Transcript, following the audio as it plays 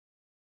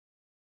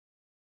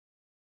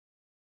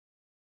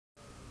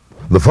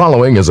The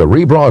following is a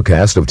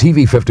rebroadcast of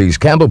TV50's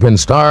Candlepin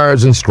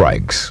Stars and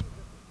Strikes.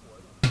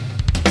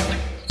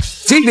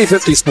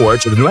 TV50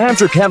 Sports and the New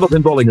Hampshire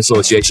Candlepin Bowling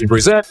Association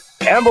present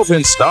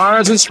Candlepin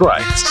Stars and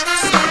Strikes.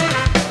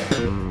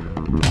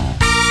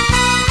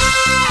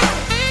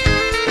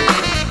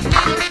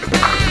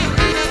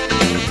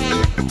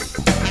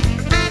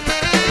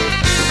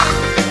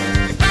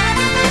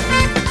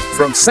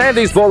 From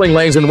Sandy's Bowling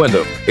Lanes in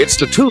Windham, it's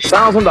the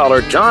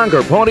 $2,000 John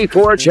Carponi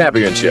Ford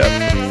Championship.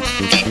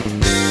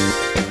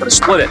 Gonna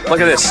split it.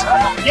 Look at this.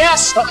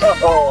 Yes!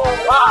 Oh,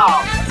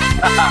 wow!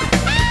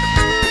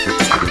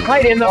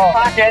 Right in the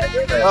pocket.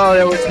 Oh,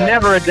 there was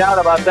never a doubt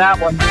about that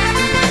one.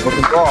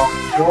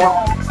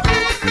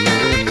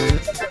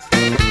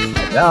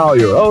 And now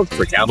your host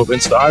for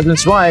Candlepin Stars and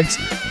Strikes,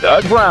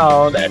 Doug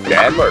Brown and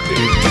Dan Murphy.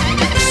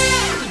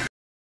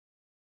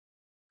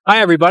 Hi,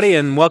 everybody,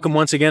 and welcome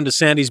once again to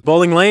Sandy's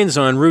Bowling Lanes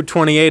on Route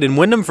 28 in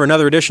Windham for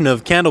another edition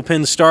of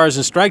Candlepin Stars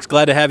and Strikes.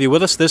 Glad to have you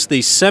with us. This is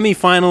the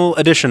semi-final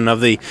edition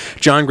of the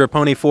John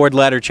Carponi Ford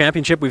Ladder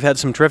Championship. We've had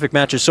some terrific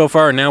matches so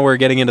far, and now we're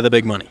getting into the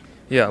big money.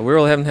 Yeah, we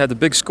really haven't had the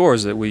big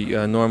scores that we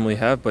normally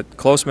have, but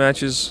close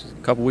matches.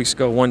 A couple weeks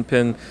ago, one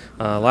pin.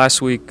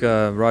 Last week,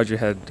 Roger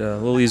had a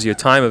little easier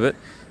time of it.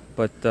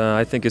 But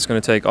I think it's going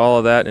to take all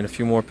of that and a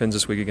few more pins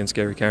this week against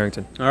Gary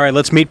Carrington. All right,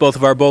 let's meet both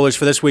of our bowlers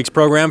for this week's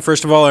program.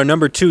 First of all, our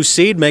number 2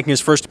 seed, making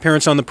his first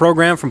appearance on the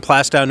program from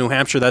Plastow, New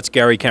Hampshire, that's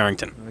Gary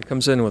Carrington. He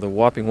comes in with a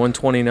whopping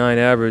 129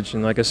 average,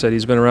 and like I said,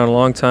 he's been around a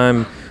long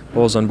time,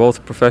 bowls on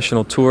both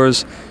professional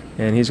tours,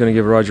 and he's going to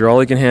give Roger all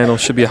he can handle.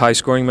 Should be a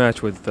high-scoring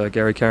match with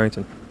Gary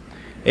Carrington.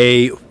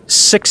 A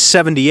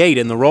 678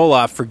 in the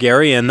roll-off for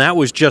Gary, and that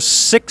was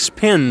just 6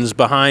 pins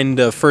behind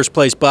first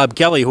place Bob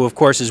Kelly, who of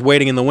course is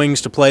waiting in the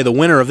wings to play the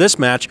winner of this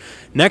match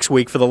next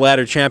week for the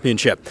Ladder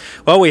Championship.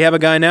 Well, we have a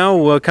guy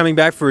now coming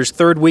back for his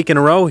 3rd week in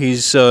a row.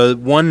 He's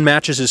won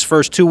matches his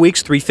first 2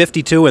 weeks,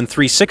 352 and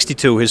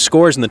 362. His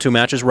scores in the 2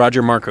 matches,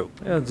 Roger Marcoux.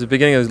 Yeah, at the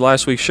beginning of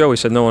last week's show, he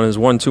said no one has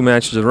won 2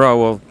 matches in a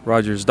row. Well,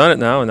 Roger's done it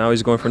now, and now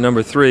he's going for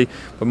number 3.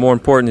 But more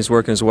important, he's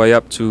working his way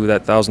up to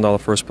that $1,000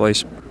 first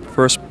place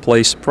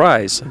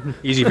prize.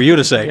 Easy for you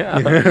to say.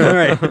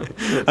 Yeah.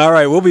 All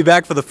right, we'll be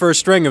back for the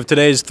first string of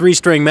today's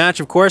 3-string match.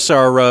 Of course,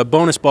 our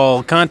bonus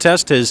ball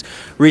contest has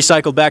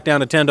recycled back down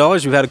to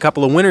 $10. We've had a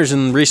couple of winners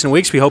in recent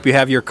weeks. We hope you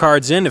have your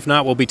cards in. If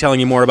not, we'll be telling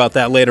you more about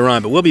that later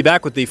on. But we'll be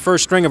back with the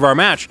first string of our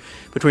match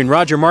between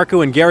Roger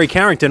Marcoux and Gary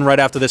Carrington right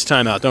after this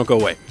timeout. Don't go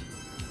away.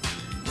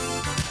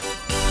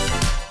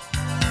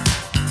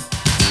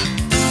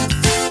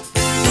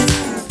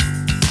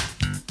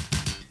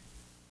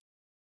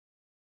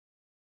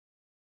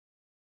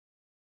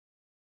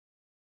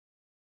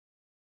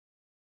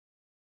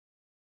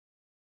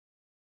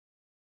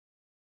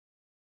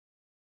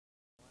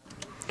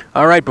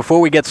 All right, before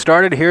we get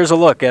started, here's a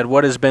look at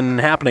what has been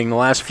happening the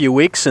last few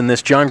weeks in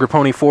this John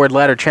Carponi Ford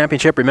Ladder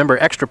Championship. Remember,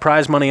 extra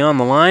prize money on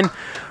the line.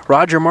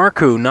 Roger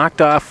Marcoux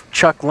knocked off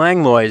Chuck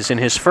Langlois in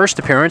his first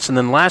appearance, and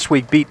then last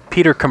week beat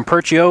Peter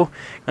Compercio,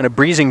 kind of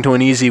breezing to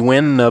an easy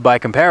win by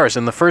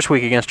comparison. The first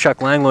week against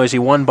Chuck Langlois, he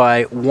won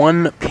by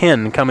 1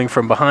 pin coming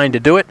from behind to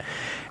do it.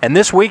 And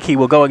this week, he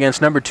will go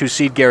against number 2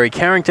 seed Gary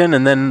Carrington,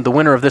 and then the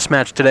winner of this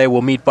match today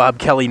will meet Bob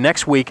Kelly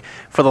next week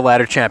for the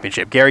Ladder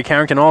Championship. Gary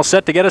Carrington all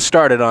set to get us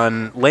started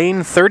on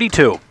lane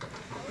 32.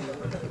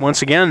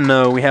 Once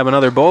again, we have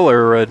another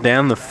bowler,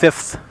 Dan, the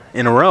 5th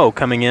in a row,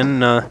 coming in,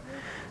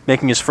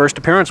 making his first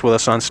appearance with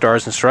us on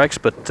Stars and Strikes,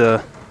 but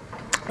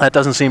that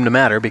doesn't seem to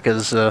matter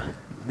because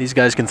these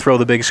guys can throw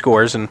the big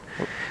scores, and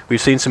we've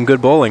seen some good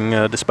bowling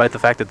despite the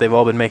fact that they've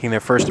all been making their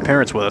first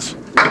appearance with us.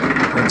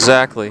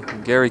 Exactly.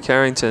 Gary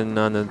Carrington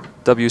on the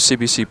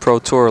WCBC Pro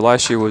Tour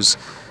last year was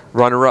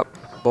runner-up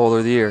bowler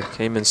of the year.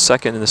 Came in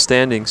 2nd in the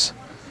standings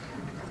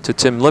to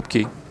Tim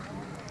Lipke.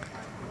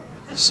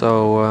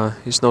 So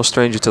he's no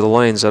stranger to the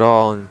lanes at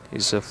all, and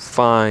he's a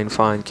fine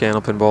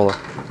Candlepin bowler.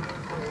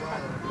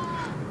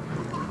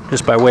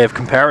 Just by way of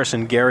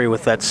comparison, Gary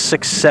with that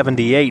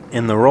 678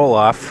 in the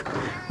roll-off.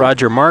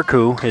 Roger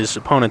Marcoux, his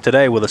opponent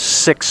today, with a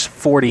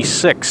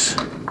 646.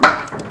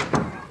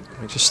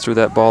 He just threw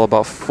that ball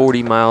about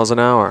 40 miles an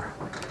hour.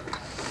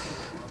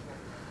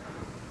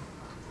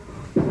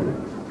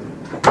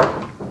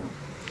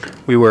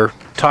 We were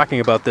talking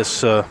about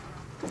this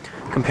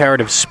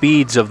comparative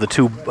speeds of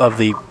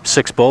the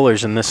 6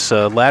 bowlers in this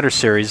ladder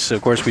series.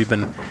 Of course, if you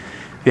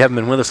haven't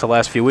been with us the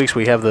last few weeks,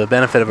 we have the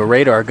benefit of a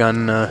radar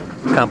gun,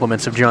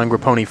 compliments of John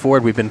Carponi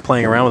Ford. We've been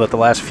playing around with it the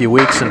last few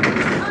weeks,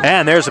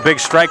 and there's a big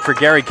strike for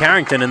Gary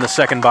Carrington in the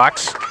 2nd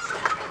box.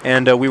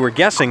 And we were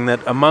guessing that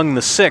among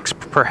the 6,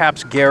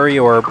 perhaps Gary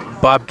or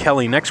Bob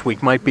Kelly next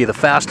week might be the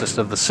fastest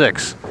of the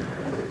 6,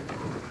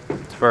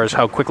 as far as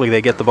how quickly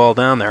they get the ball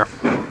down there.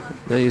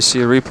 There you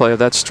see a replay of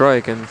that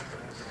strike, and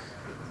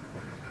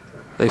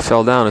they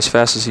fell down as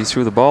fast as he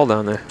threw the ball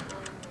down there.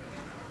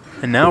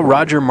 And now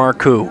Roger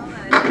Marcoux.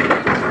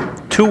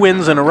 2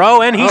 wins in a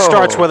row, and he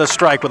starts with a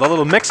strike with a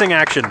little mixing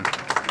action.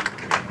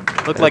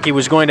 Looked like he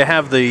was going to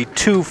have the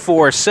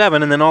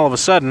 2-4-7, and then all of a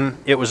sudden,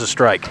 it was a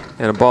strike.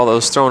 And a ball that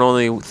was thrown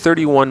only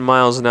 31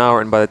 miles an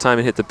hour, and by the time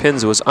it hit the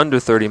pins, it was under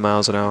 30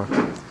 miles an hour.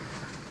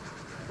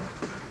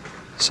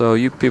 So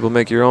you people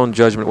make your own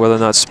judgment whether or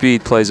not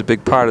speed plays a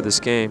big part of this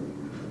game.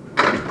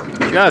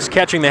 Just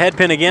catching the head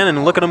pin again,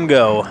 and look at him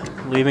go,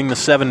 leaving the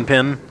 7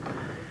 pin.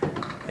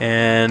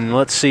 And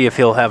let's see if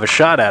he'll have a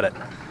shot at it.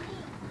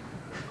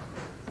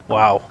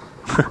 Wow.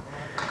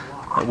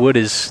 That wood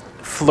is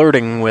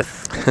flirting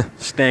with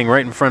staying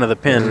right in front of the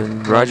pin.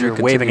 And Roger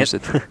waving it.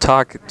 To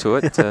talk to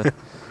it,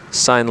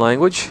 sign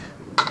language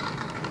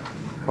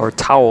or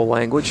towel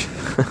language.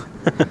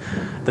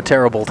 The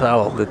terrible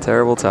towel. The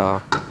terrible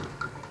towel.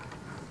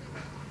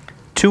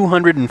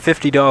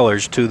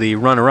 $250 to the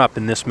runner-up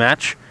in this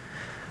match.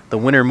 The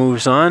winner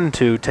moves on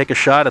to take a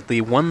shot at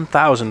the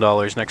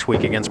 $1,000 next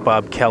week against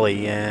Bob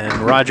Kelly. And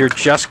Roger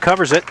just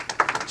covers it,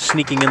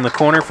 sneaking in the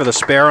corner for the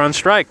spare on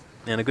strike.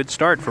 And a good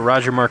start for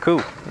Roger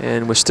Marcoux.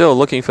 And we're still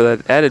looking for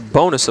that added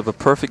bonus of a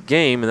perfect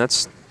game, and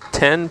that's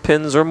 10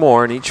 pins or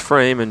more in each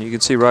frame. And you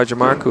can see Roger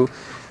Marcoux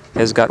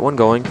has got one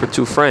going for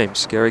 2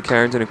 frames. Gary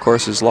Carrington, of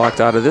course, is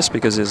locked out of this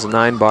because it's a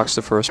 9-box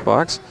to first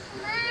box.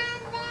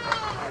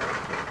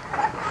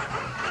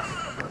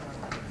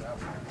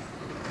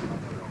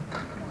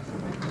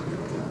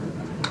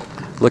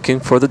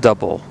 Looking for the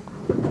double.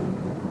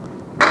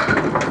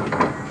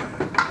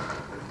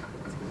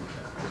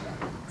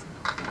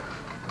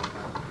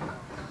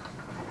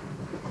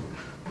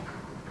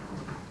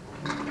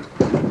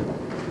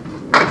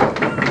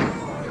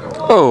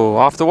 Oh,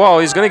 off the wall.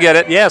 He's going to get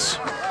it. Yes.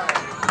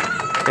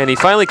 And he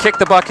finally kicked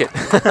the bucket.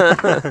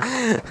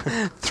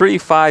 3,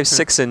 5,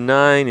 6, and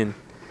 9. And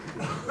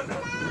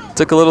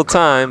took a little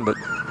time, but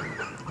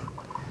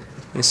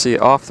you see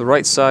it off the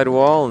right side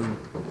wall. And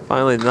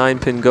finally the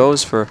 9-pin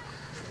goes for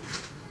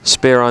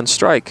spare on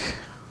strike.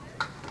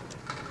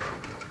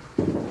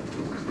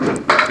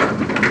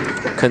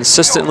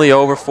 Consistently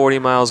over 40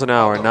 miles an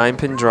hour.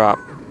 9-pin drop.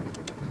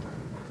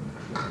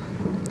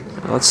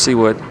 Let's see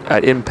what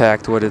at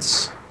impact what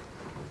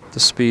the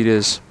speed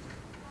is.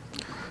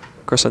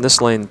 Of course, on this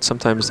lane,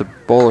 sometimes the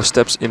bowler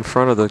steps in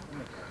front of the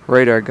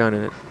radar gun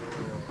in it.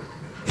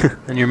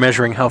 And you're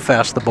measuring how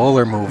fast the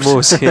bowler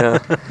moves. Yeah.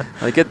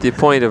 I get the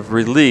point of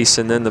release,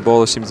 and then the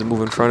bowler seems to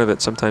move in front of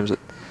it. Sometimes it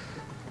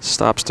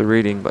stops the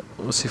reading, but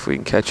we'll see if we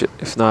can catch it.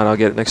 If not, I'll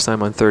get it next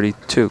time on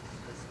 32.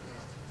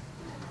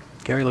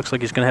 Gary looks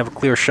like he's going to have a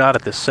clear shot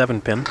at this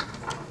 7-pin.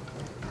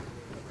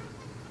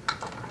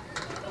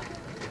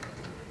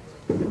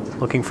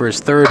 Looking for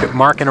his 3rd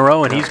mark in a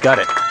row, and he's got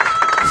it.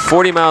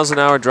 40 miles an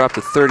hour dropped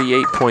to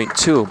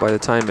 38.2 by the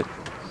time it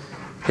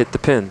hit the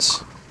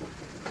pins.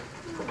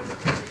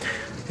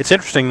 It's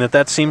interesting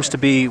that seems to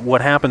be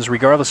what happens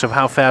regardless of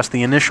how fast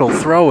the initial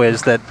throw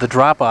is, that the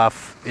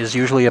drop-off is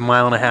usually 1.5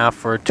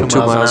 miles or 2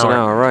 miles an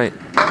hour. Right.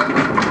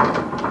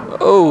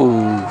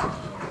 Oh.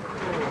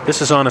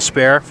 This is on a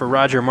spare for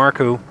Roger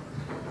Marcoux.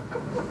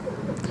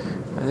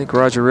 I think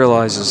Roger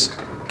realizes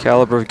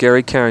caliber of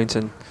Gary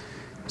Carrington.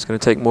 It's going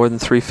to take more than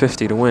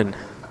 350 to win.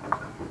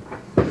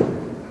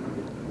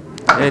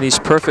 And he's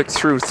perfect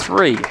through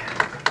 3.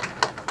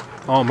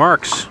 All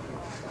marks.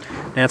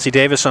 Nancy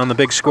Davis on the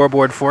big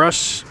scoreboard for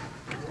us.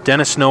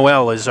 Dennis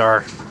Noel is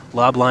our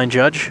lob line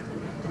judge.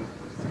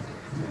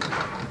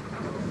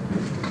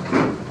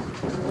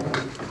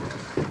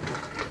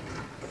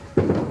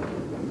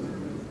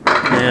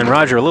 And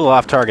Roger a little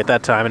off target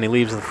that time, and he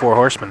leaves the 4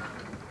 horsemen.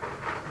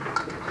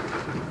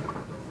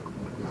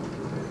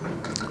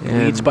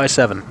 And leads by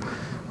 7.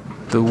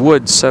 The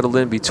wood settled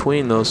in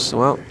between those.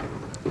 Well,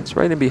 it's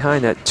right in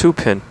behind that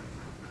 2-pin.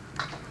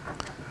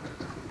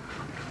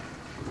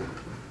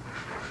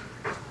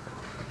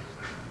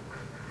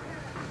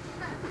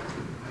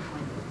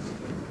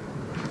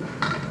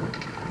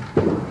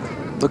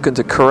 Looking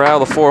to corral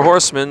the 4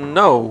 horsemen.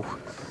 No.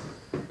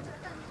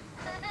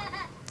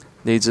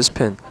 Needs this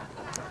pin.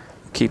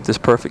 Keep this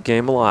perfect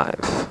game alive.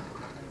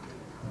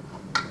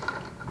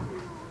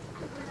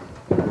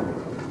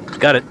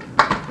 Got it.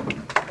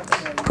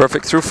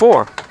 Perfect through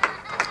 4,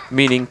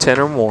 meaning 10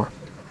 or more.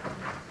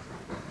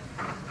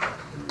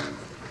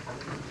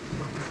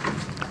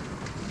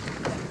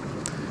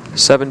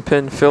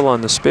 Seven-pin fill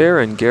on the spare,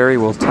 and Gary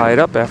will tie it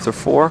up after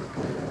 4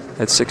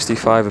 at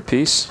 65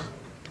 apiece.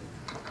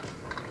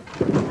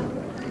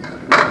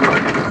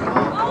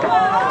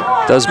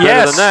 Does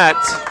better than that.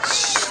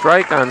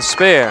 Strike on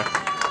spare.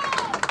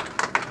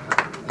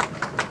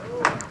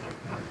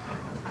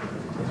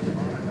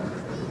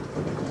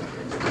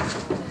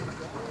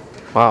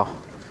 Wow.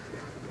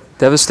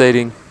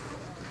 Devastating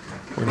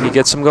when he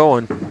gets them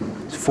going.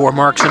 4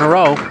 marks in a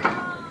row.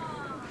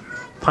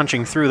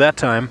 Punching through that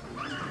time.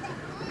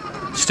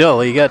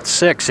 Still, he got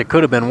 6. It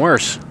could have been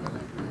worse.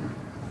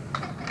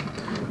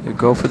 You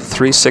go for the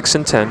 3, 6,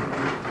 and 10.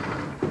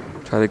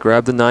 Try to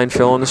grab the 9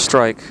 fill on the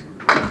strike.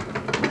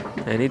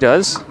 And he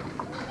does.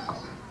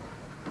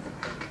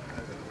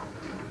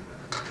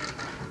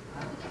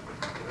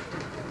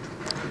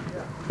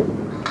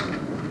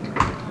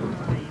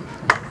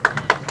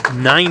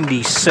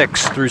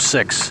 .96 through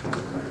 6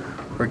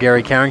 for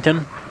Gary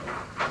Carrington.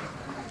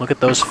 Look at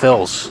those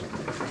fills.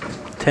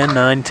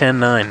 10-9,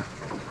 10-9.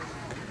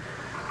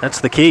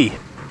 That's the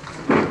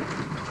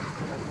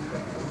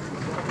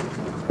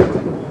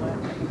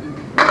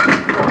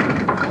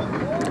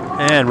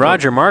And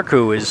Roger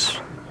Marcoux is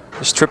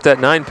just tripped that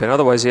 9 pin.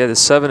 Otherwise, he had the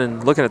 7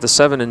 and looking at the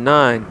 7 and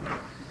 9.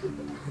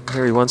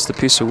 Here he wants the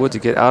piece of wood to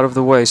get out of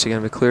the way, so you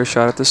can have a clear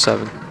shot at the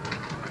 7.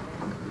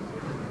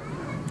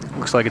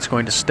 Looks like it's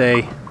going to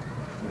stay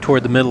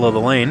toward the middle of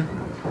the lane,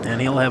 and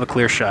he'll have a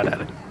clear shot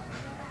at it.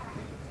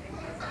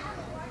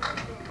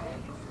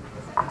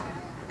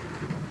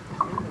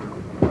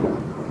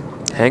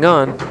 Hang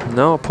on.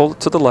 No, pull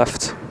it to the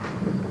left.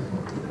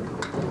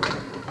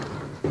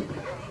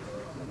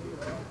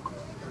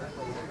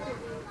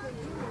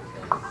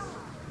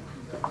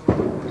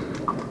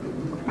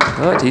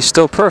 But he's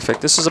still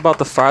perfect. This is about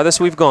the farthest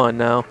we've gone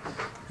now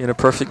in a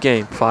perfect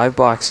game. 5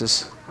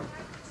 boxes.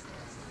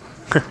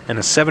 And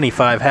a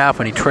 75 half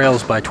when he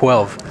trails by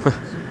 12.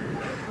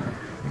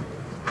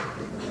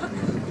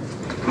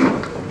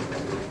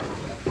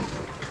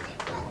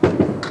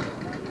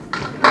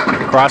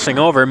 Crossing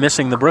over,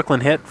 missing the Brooklyn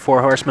hit.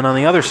 4 horsemen on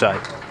the other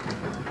side.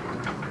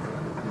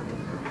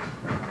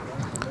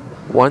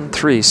 1,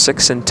 3,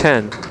 6, and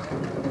 10.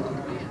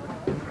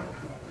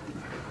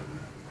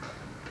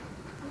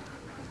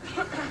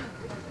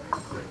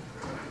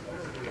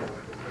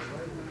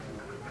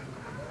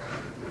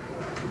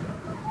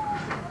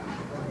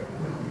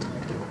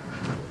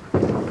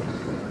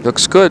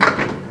 Looks good.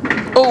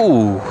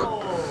 Oh!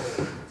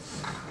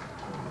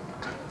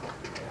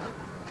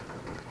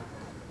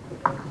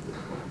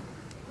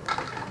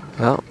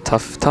 Well,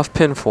 tough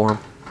pin for him.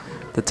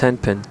 The 10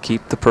 pin.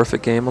 Keep the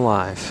perfect game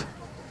alive.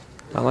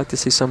 I like to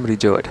see somebody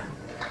do it.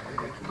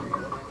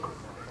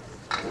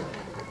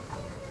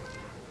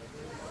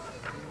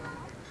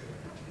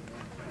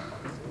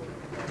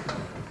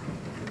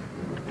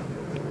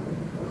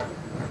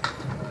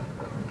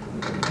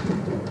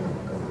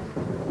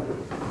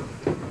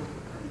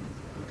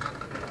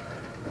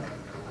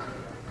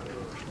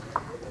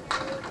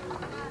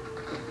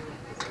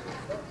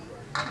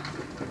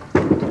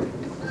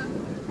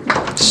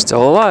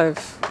 Still alive.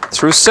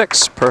 Through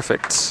 6.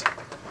 Perfect.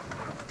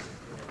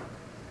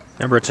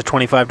 Remember, it's a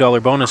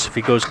 $25 bonus if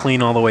he goes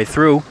clean all the way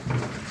through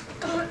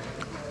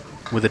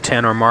with a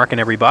 10 or mark in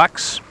every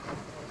box.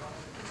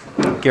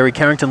 Gary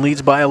Carrington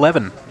leads by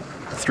 11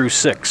 through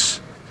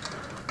 6.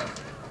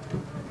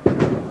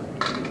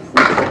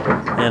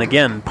 And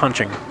again,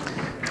 punching.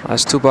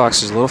 Last 2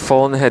 boxes. A little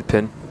fall in the head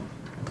pin.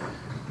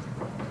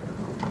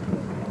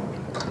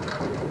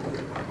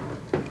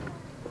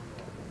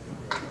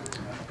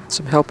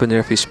 Some help in there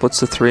if he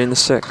splits the 3 and the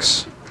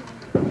 6.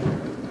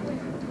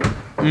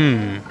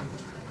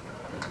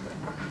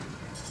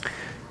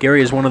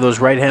 Gary is one of those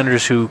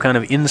right-handers who kind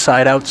of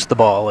inside-outs the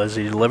ball as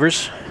he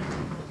delivers.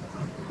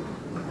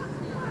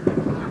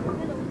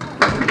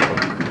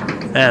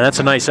 And that's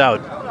a nice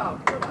out.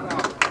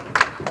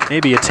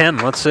 Maybe a 10,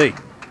 let's see.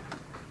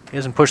 He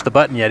hasn't pushed the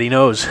button yet, he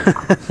knows.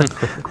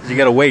 You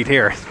gotta wait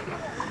here.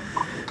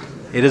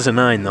 It is a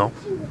 9 though.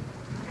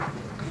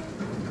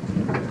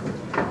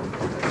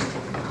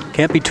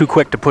 Can't be too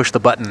quick to push the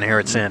button here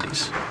at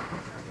Sandy's.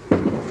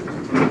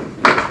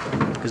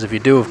 Because if you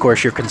do, of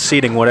course, you're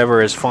conceding whatever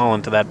has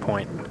fallen to that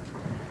point.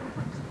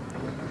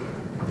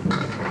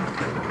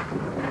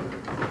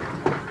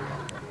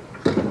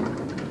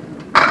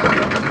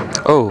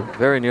 Oh,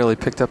 very nearly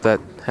picked up that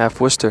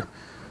half Worcester.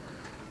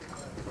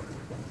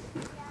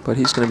 But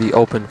he's going to be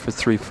open for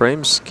 3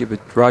 frames. Give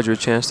Roger a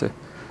chance to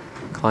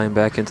climb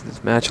back into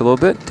this match a little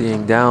bit.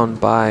 Being down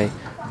by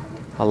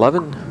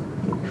 11.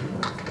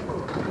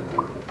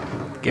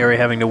 Gary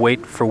having to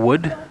wait for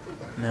wood.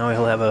 Now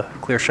he'll have a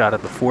clear shot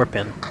at the 4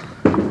 pin.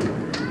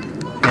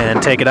 And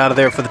take it out of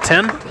there for the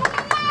 10.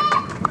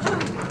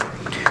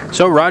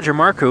 So Roger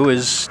Marcoux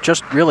is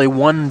just really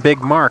 1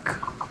 big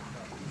mark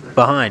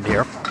behind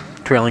here,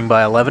 trailing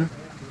by 11.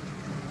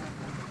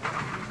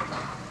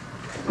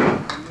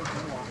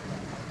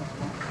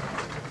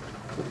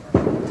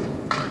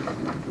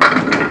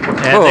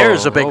 And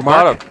there's a big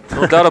mark.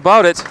 No doubt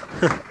about it.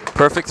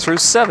 Perfect through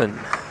 7.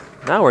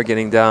 Now we're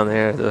getting down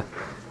there. The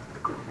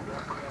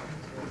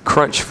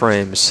crunch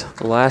frames,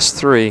 the last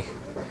 3.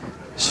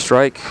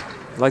 Strike.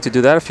 I'd like to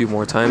do that a few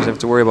more times. I have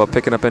to worry about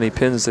picking up any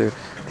pins there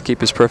to keep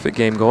his perfect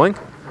game going.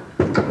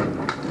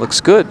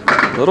 Looks good.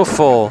 A little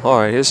full. All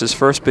right, here's his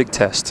first big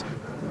test.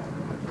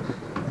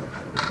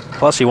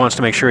 Plus he wants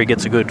to make sure he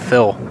gets a good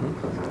fill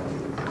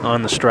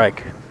on the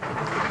strike.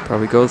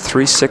 Probably go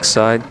 3-6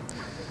 side.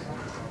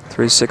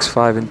 3, 6,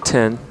 5, and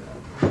 10.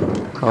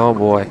 Oh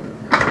boy.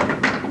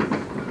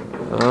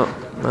 Oh,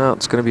 well,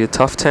 it's going to be a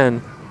tough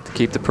 10 to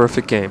keep the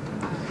perfect game.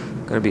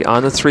 Going to be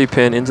on the 3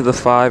 pin, into the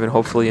 5, and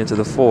hopefully into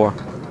the 4.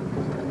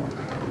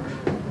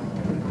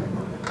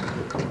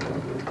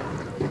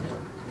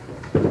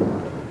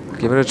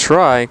 Give it a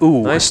try.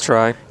 Ooh. Nice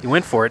try. He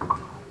went for it.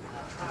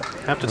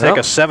 Have to take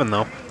a 7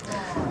 though.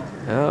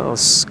 Well,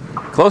 as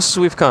close as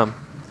we've come.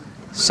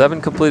 7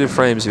 completed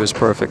frames, he was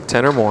perfect.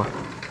 10 or more.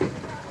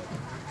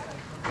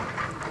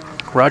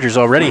 Roger's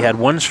already had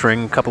 1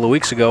 string a couple of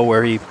weeks ago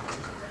where he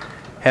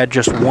had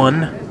just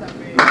 1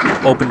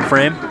 open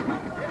frame.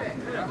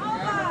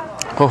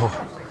 Oh,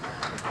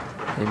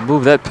 he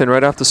moved that pin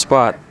right off the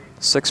spot.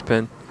 6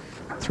 pin.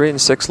 3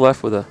 and 6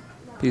 left with a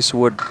Piece of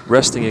wood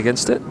resting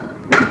against it.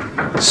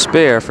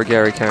 Spare for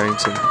Gary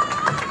Carrington.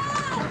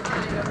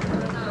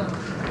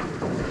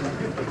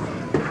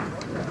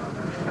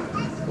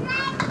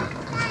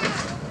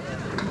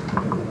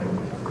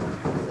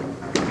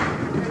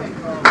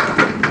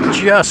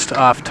 Just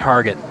off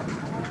target.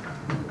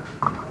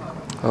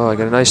 Oh, I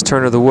got a nice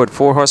turn of the wood.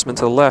 4 horsemen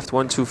to the left.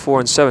 1, 2, 4,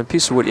 and 7.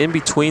 Piece of wood in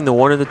between the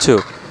 1 and the 2,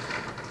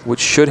 which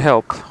should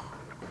help.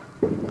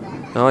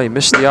 Oh, he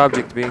missed the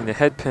object being the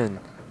head pin.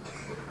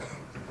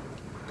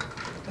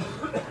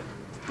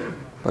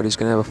 But he's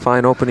going to have a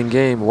fine opening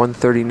game.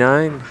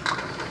 139.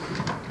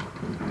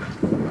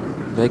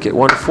 Make it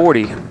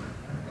 140.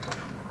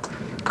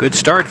 Good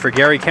start for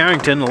Gary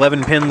Carrington.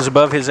 11 pins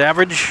above his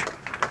average.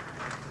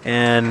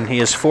 And he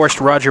has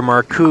forced Roger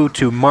Marcoux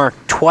to mark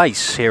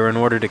twice here in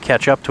order to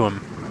catch up to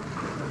him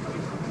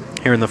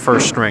here in the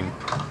first string.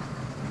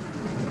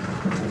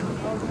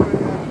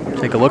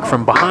 Take a look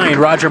from behind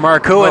Roger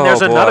Marcoux, and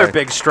there's another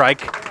big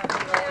strike.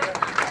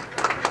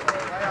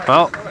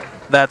 Well,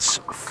 that's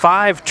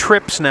 5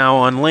 trips now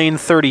on lane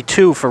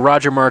 32 for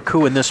Roger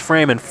Marcoux in this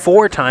frame, and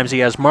 4 times he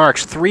has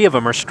marks. 3 of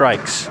them are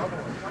strikes.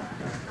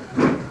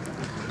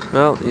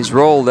 Well, he's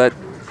rolled that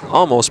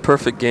almost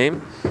perfect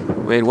game.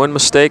 Made 1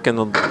 mistake in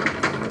the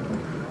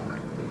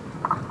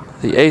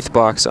 8th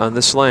box on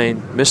this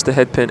lane. Missed the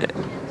head pin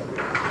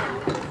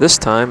this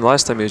time.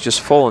 Last time he was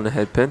just full on the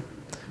head pin.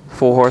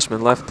 4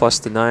 horsemen left plus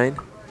the 9.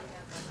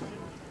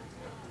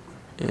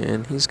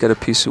 And he's got a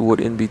piece of wood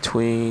in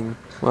between,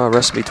 well,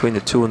 resting between the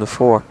 2 and the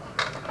 4.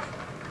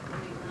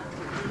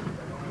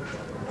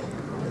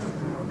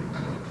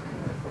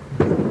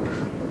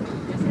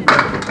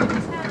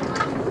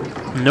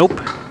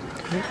 Nope.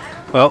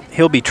 Well,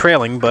 he'll be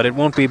trailing, but it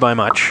won't be by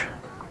much.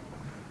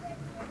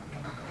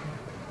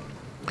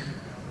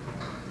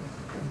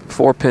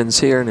 4 pins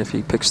here, and if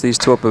he picks these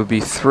 2 up, it would be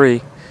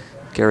 3.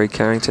 Gary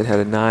Carrington had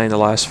a 9 the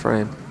last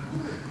frame.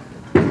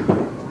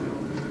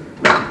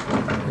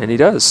 And he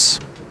does.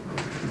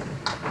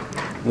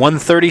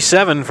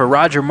 137 for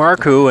Roger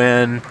Marcoux,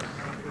 and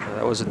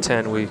that was a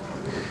 10. We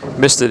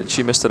missed it.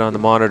 She missed it on the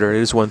monitor.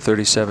 It is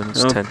 137.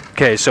 It's 10.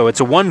 Okay, so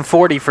it's a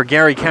 140 for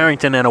Gary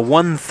Carrington and a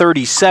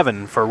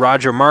 137 for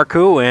Roger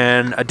Marcoux,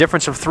 and a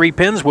difference of 3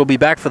 pins. We'll be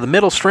back for the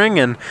middle string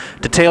and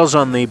details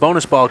on the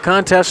bonus ball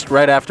contest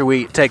right after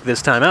we take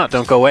this time out.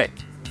 Don't go away.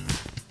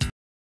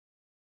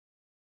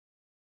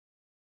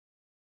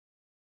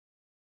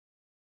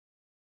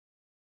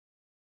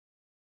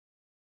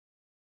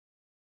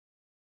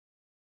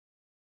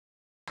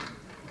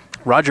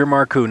 Roger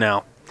Marcoux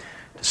now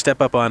to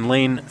step up on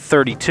lane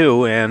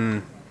 32,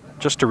 and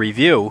just to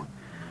review,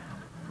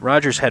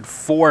 Roger's had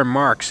 4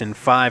 marks in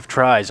 5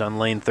 tries on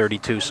lane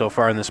 32 so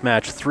far in this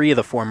match. 3 of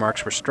the 4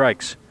 marks were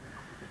strikes.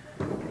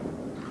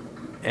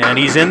 And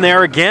he's in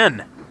there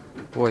again.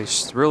 Boy,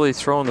 he's really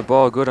throwing the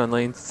ball good on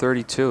lane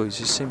 32. He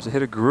just seems to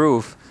hit a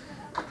groove.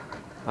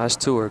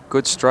 Last 2 are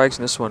good strikes,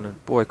 and this one,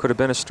 boy, could have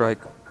been a strike.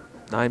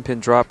 9-pin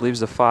drop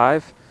leaves the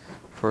 5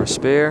 for a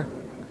spare.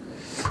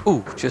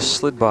 Ooh, just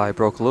slid by.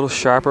 Broke a little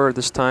sharper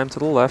this time to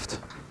the left.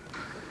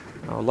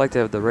 I would like to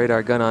have the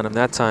radar gun on him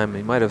that time.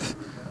 He might have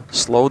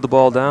slowed the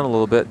ball down a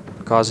little bit,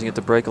 causing it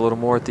to break a little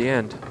more at the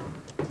end.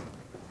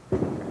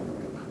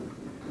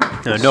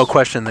 No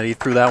question that he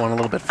threw that one a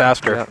little bit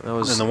faster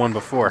than the one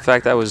before. In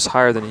fact, that was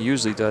higher than he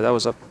usually does. That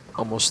was up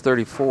almost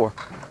 34.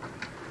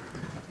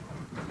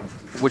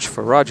 Which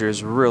for Roger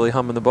is really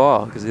humming the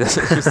ball, because he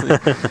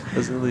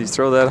doesn't really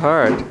throw that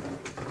hard.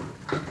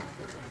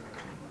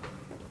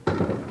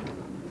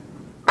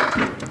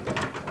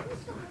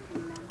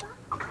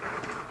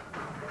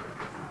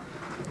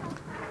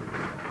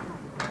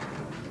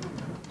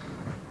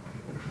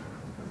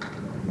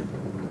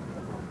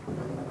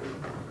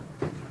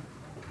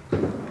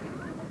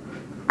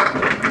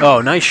 Oh,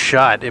 nice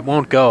shot. It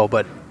won't go,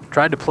 but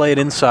tried to play it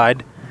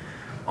inside.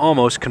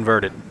 Almost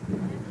converted.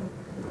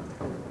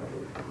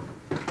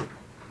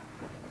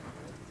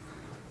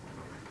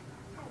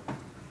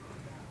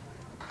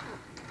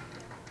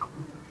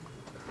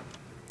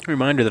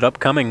 Reminder that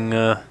upcoming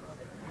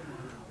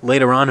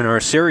later on in our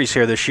series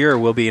here this year,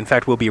 we'll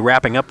be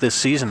wrapping up this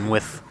season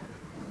with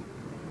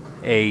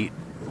a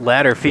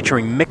ladder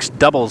featuring mixed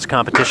doubles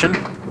competition.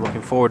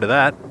 Looking forward to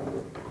that.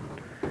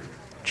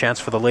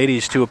 Chance for the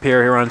ladies to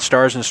appear here on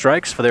Stars and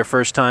Strikes for their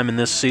first time in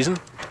this season.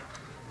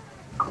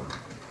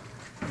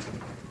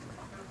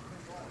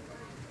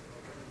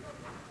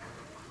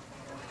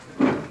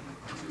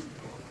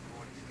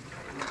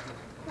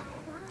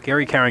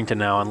 Gary Carrington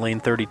now on lane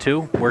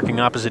 32, working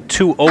opposite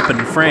 2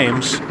 open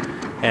frames,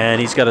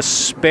 and he's got a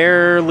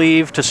spare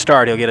leave to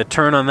start. He'll get a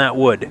turn on that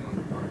wood,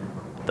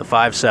 the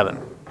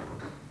 5-7.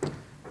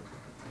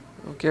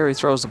 Well, Gary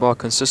throws the ball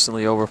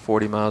consistently over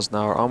 40 miles an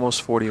hour,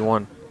 almost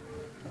 41.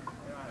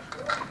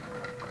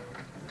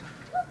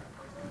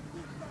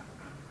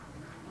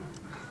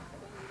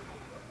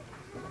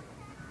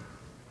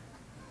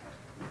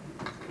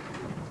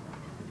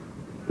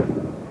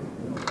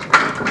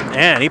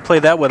 And he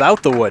played that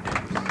without the wood.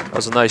 That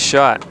was a nice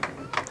shot.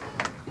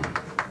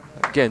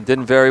 Again,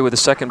 didn't vary with the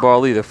second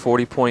ball either,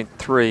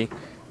 40.3.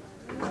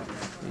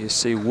 You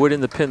see wood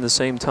in the pin the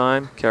same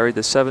time, carried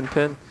the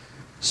 7-pin.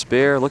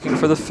 Spare looking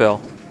for the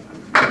fill.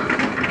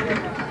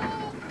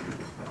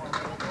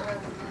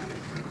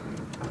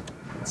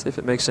 See if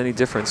it makes any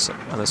difference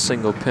on a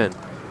single pin.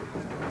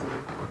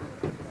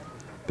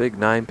 Big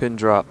 9-pin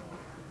drop.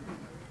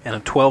 And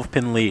a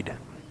 12-pin lead.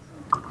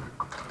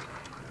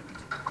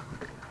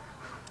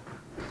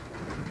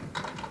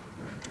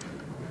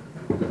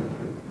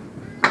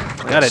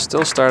 Got it.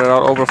 Still started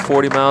out over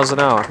 40 miles an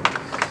hour.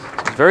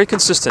 Very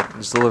consistent in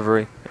his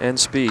delivery and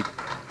speed.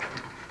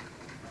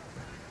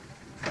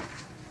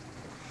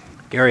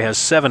 Gary has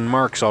 7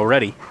 marks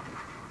already.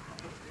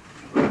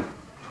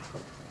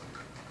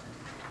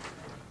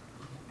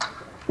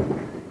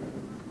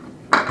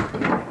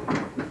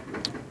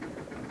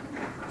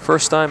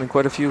 First time in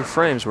quite a few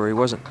frames where he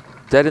wasn't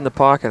dead in the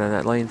pocket on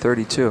that lane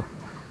 32.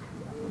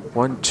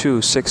 1,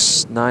 2,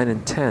 6, 9,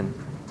 and 10.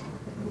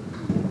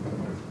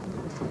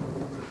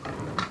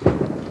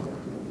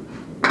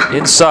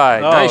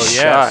 Inside. Oh, nice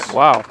yes. shot.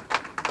 Wow.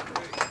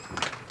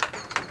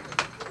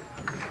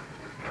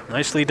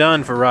 Nicely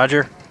done for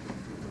Roger.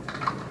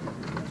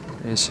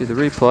 You see the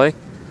replay.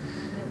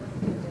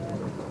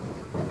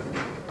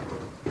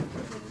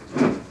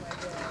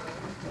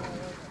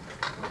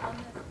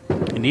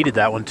 He needed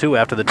that one too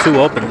after the 2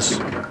 opens.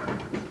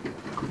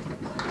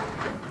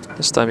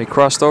 This time he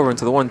crossed over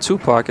into the 1-2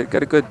 pocket.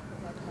 Got a good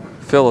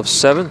fill of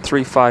 7,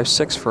 3, 5,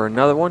 6 for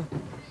another one.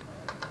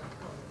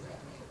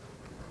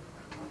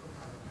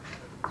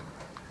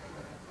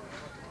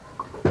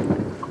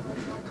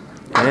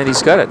 And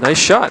he's got it. Nice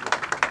shot.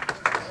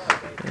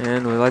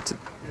 And we like to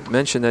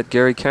mention that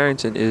Gary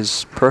Carrington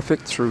is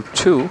perfect through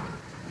 2.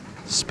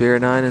 Spare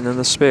 9 and then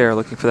the spare,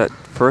 looking for that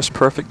first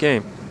perfect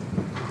game.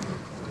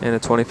 And a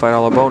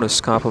 $25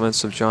 bonus,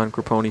 compliments of John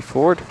Grapponi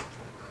Ford.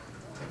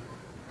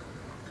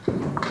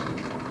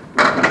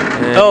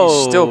 And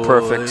he's still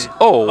perfect.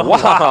 Oh,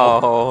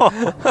 wow.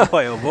 Oh,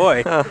 boy, oh,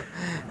 boy.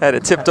 Had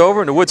it tipped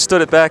over and the wood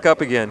stood it back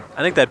up again.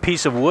 I think that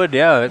piece of wood,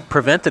 yeah, it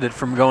prevented it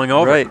from going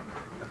over. Right.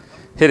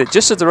 Hit it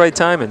just at the right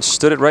time and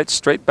stood it right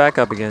straight back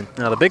up again.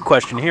 Now the big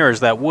question here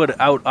is that wood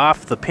out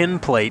off the pin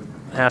plate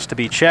has to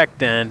be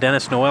checked, and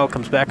Dennis Noel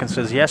comes back and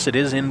says, yes, it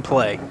is in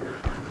play.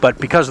 But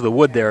because of the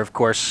wood there, of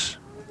course,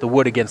 the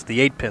wood against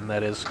the 8-pin,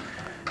 that is,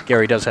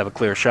 Gary does have a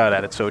clear shot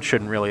at it, so it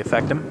shouldn't really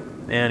affect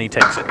him. And he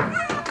takes it.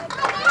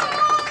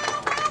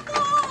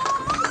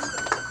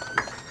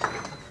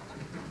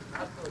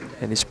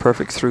 And he's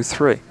perfect through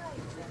 3.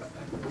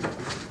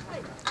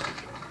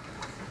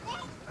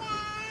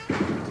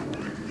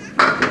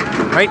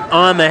 Right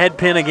on the head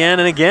pin again,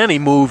 and again he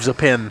moves a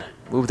pin.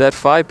 Move that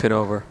 5-pin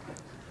over.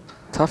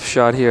 Tough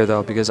shot here,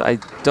 though, because I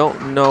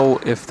don't know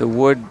if the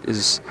wood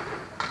is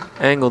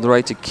angled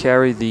right to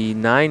carry the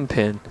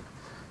 9-pin.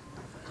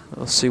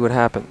 We'll see what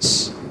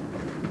happens.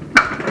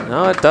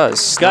 No, it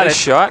does. Got nice it.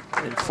 shot,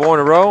 and 4 in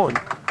a row.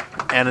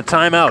 And a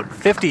timeout.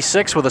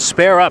 56 with a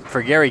spare up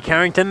for Gary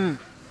Carrington.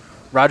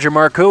 Roger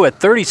Marcoux at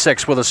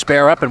 36 with a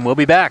spare up, and we'll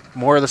be back.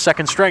 More of the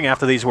second string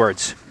after these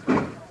words.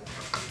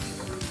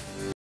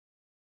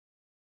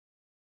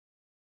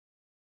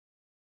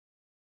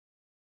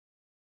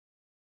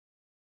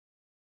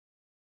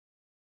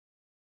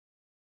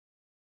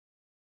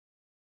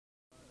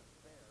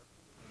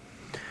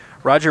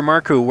 Roger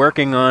Marcoux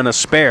working on a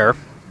spare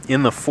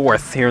in the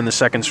 4th here in the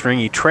second string.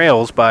 He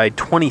trails by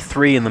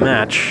 23 in the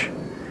match.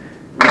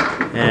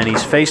 And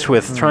he's faced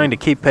with trying to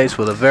keep pace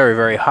with a very,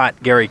 very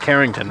hot Gary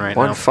Carrington right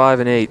now. 1, 5,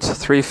 and 8.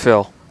 3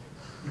 fill.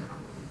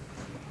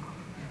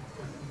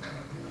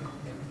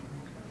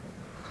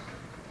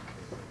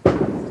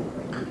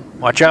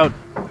 Watch out.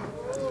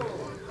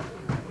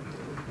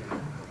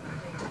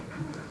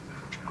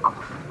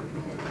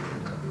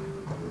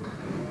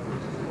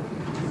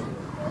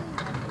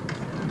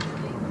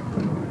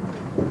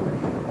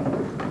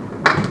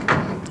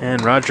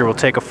 And Roger will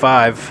take a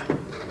 5.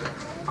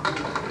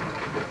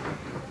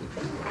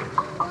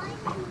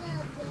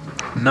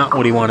 Not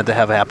what he wanted to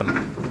have happen.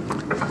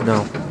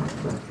 No.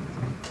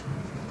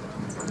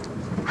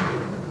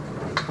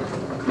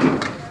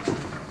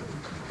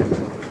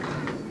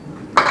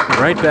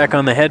 Right back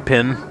on the head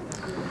pin.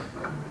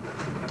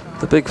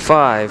 The big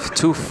 5,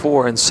 2,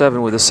 4, and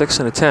 7 with a 6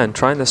 and a 10.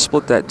 Trying to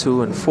split that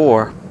 2 and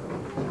 4.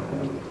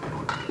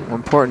 More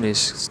important is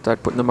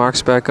start putting the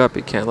marks back up.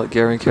 You can't let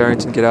Gary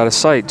Carrington get out of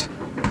sight.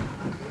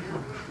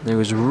 He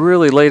was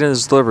really late in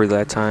his delivery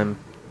that time.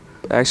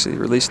 Actually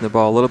releasing the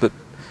ball a little bit,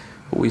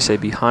 what we say,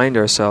 behind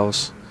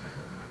ourselves.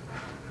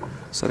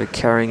 Instead of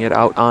carrying it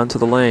out onto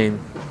the lane.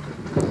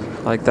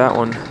 Like that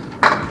one.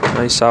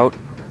 Nice out.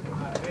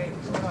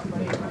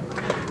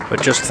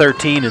 But just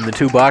 13 in the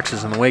 2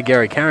 boxes, and the way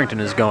Gary Carrington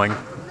is going,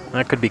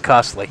 that could be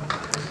costly.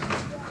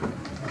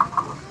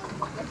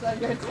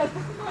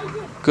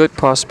 Good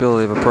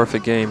possibility of a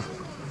perfect game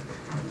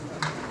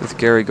with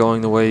Gary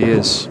going the way he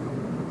is.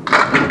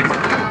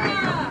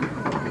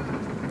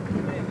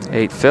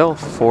 8 fill,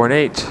 4 and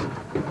 8.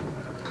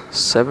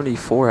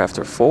 74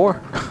 after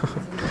 4.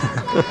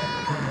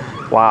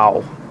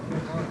 Wow.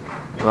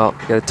 Well,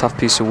 got a tough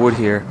piece of wood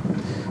here.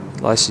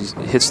 Unless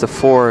he hits the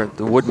 4,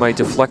 the wood might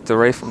deflect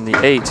away from the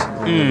 8.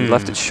 And he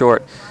left it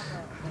short.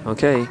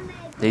 Okay,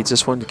 needs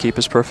this one to keep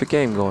his perfect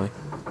game going.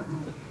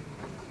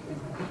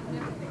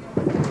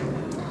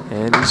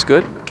 And he's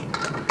good.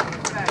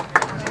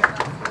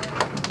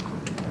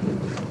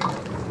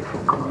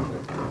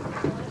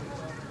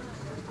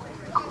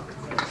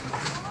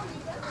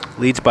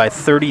 Leads by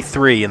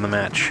 33 in the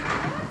match.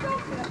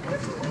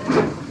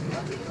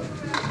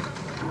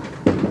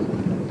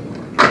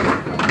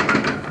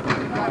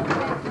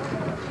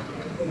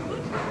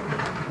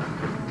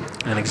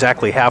 And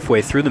exactly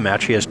halfway through the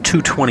match, he has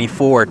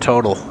 224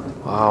 total.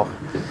 Wow.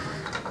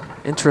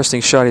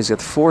 Interesting shot. He's got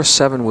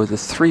 4-7 with the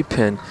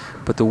 3-pin,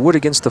 but the wood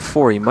against the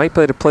 4. He might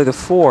be able to play the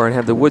 4 and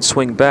have the wood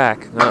swing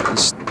back. No,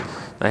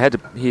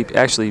 he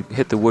actually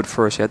hit the wood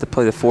first. He had to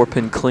play the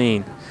 4-pin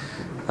clean.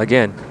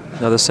 Again,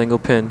 another single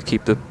pin,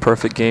 keep the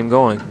perfect game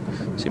going.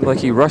 Seemed like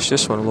he rushed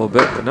this one a little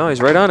bit, but no,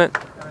 he's right on it.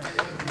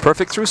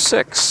 Perfect through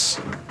 6.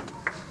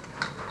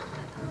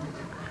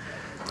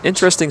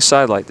 Interesting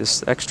sidelight,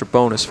 this extra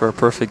bonus for a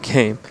perfect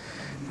game.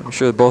 I'm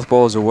sure both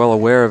bowlers are well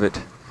aware of it,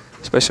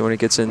 especially when it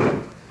gets into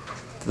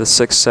the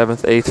 6th,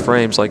 7th, 8th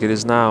frames like it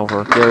is now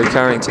for Gary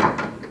Carrington.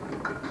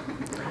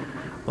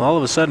 Well, all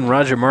of a sudden,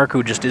 Roger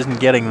Marcoux just isn't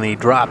getting the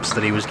drops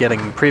that he was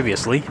getting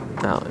previously.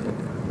 Now,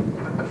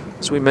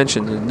 as we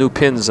mentioned, the new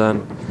pins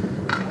on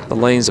the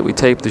lanes that we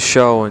taped the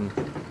show, and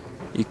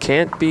you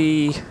can't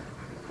be,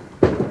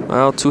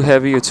 well, too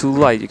heavy or too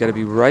light. You got to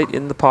be right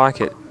in the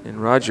pocket.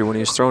 And Roger, when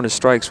he was throwing his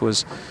strikes,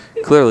 was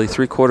clearly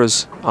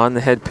 3/4 on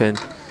the head pin.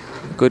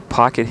 Good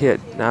pocket hit.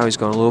 Now he's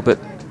going a little bit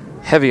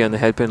heavy on the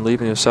head pin,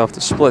 leaving himself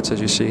the splits,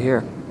 as you see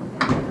here.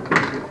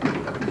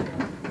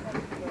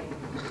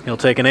 He'll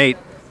take an 8.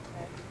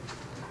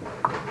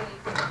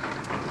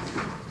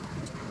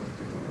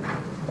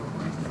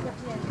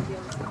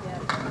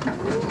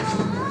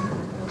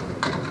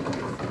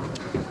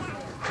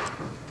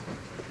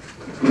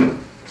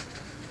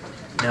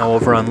 Now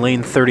over on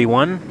lane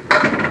 31,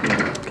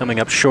 coming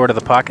up short of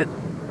the pocket.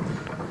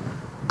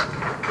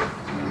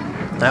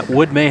 That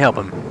wood may help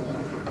him.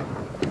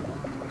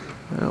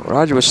 Well,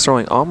 Roger was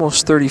throwing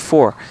almost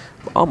 34,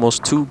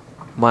 almost 2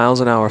 miles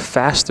an hour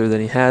faster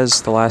than he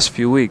has the last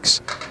few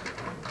weeks.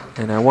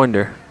 And I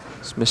wonder,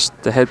 he's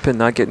missed the head pin,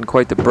 not getting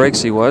quite the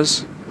breaks he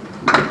was.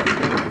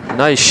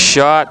 Nice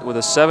shot with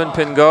a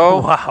 7-pin go.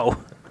 Wow.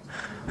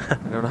 I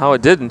don't know how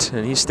it didn't,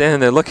 and he's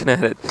standing there looking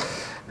at it.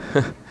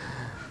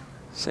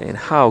 Saying,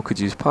 how could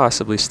you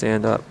possibly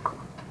stand up?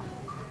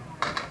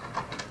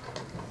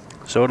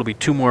 So it'll be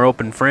 2 more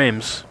open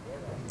frames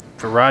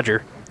for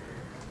Roger.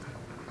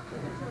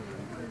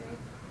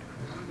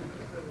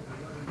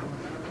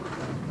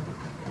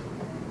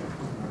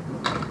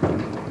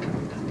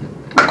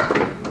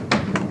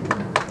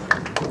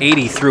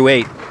 $80 through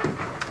 8.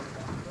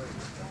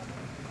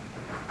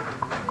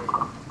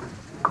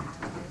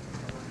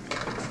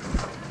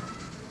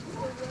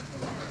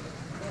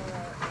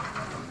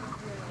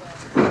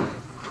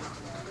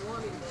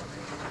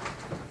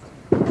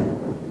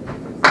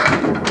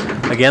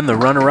 Again, the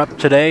runner-up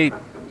today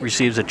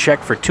receives a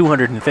check for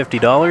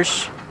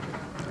 $250.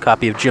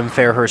 Copy of Jim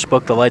Fairhurst's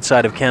book, The Light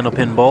Side of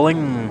Candlepin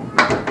Bowling,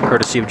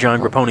 courtesy of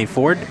John Grapponi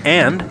Ford,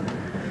 and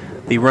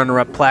the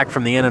runner-up plaque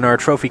from the N&R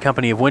Trophy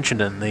Company of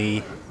Winchendon.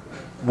 The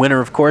winner,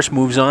 of course,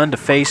 moves on to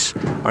face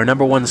our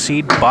 #1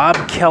 seed,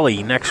 Bob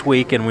Kelly, next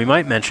week, and we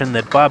might mention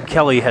that Bob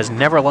Kelly has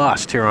never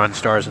lost here on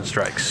Stars and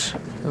Strikes.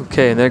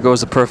 Okay, and there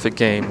goes the perfect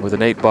game with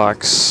an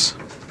 8-box.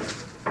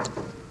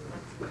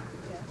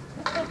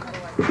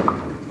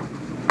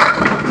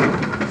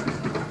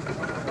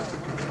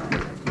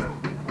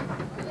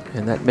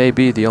 And that may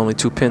be the only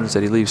 2 pins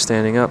that he leaves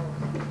standing up.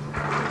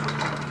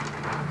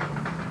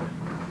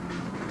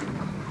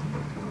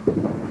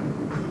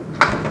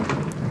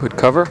 Good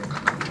cover.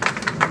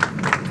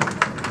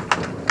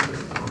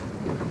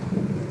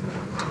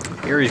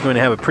 Gary's going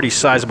to have a pretty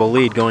sizable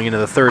lead going into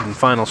the 3rd and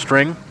final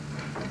string.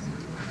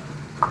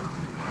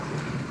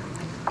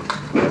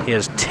 He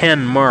has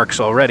 10 marks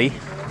already.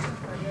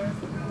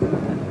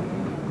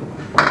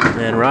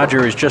 And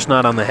Roger is just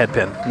not on the head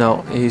pin.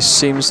 No, he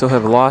seems to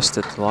have lost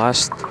it the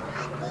last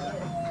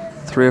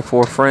 3 or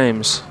 4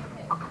 frames.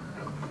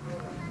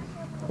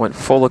 Went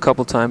full a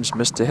couple times,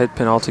 missed the head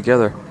pin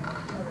altogether.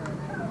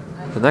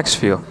 The next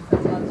few.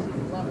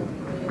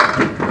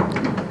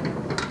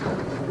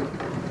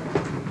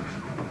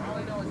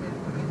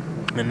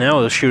 And now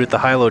he'll shoot at the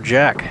high-low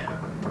jack.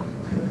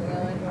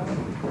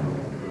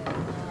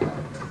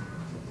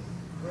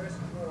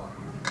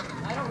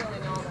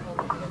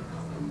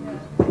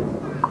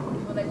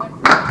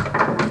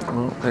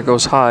 Well, there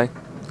goes high.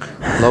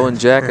 Low and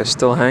jack are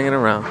still hanging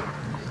around.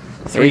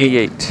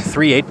 88.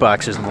 3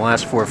 8-boxes in the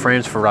last 4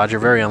 frames for Roger,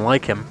 very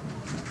unlike him.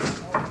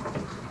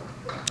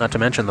 Not to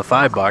mention the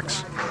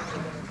 5-box.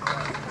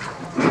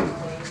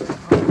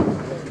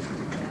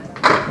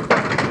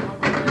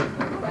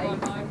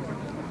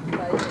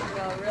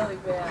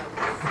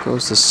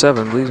 Goes to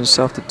 7, leaves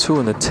himself to 2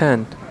 in the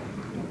 10.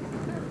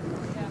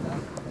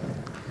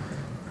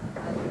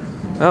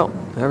 Well,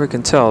 Never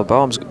can tell.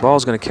 Ball's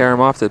going to carry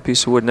him off to the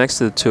piece of wood next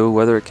to the 2.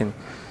 Whether it can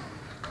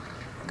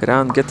go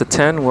down and get the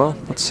 10, well,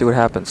 let's see what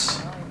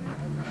happens.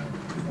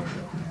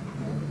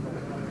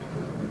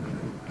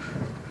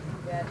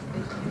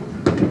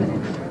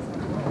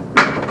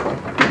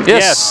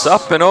 Yes,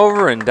 up and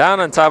over and down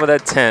on top of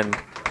that 10.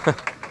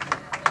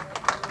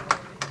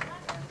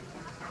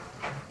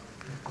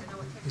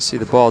 You see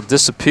the ball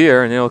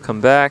disappear and it'll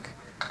come back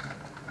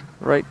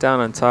right down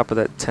on top of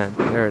that 10.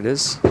 There it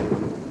is.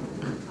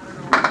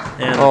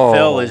 And the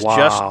fill is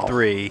just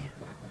 3.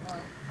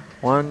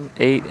 1,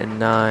 8, and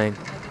 9.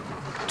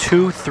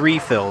 2 3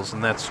 fills in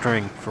that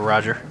string for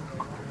Roger.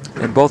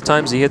 And both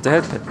times he hit the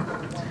head pin.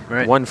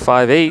 Right.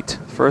 158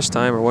 first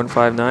time, or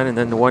 159, and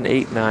then the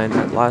 189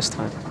 that last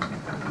time.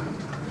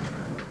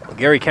 Well,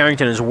 Gary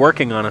Carrington is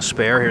working on a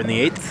spare here in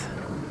the 8th.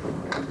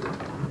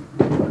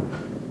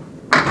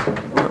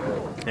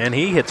 And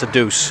he hits a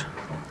deuce.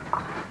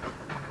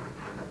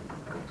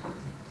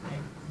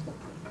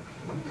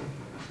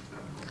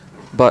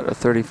 But a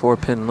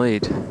 34-pin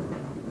lead.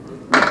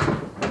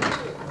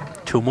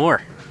 2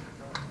 more.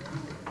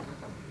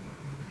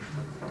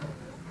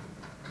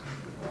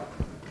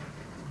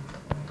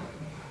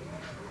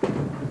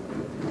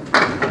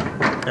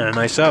 And a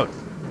nice out.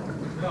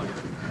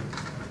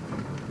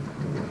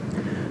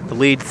 The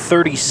lead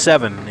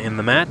 37 in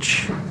the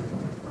match.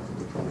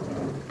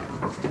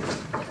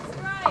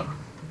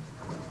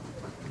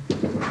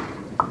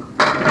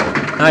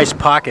 Nice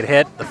pocket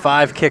hit. The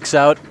 5 kicks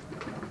out,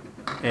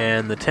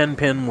 and the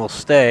 10-pin will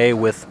stay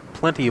with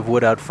plenty of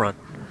wood out front.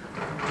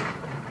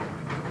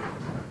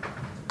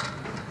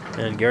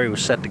 And Gary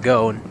was set to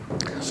go and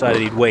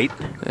decided he'd wait.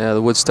 Yeah,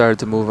 the wood started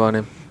to move on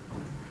him.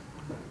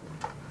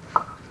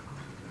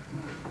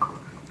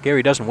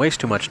 Gary doesn't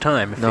waste too much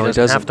time if No, he he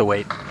doesn't doesn't. have to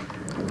wait.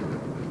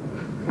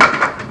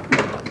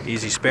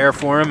 Easy spare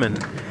for him,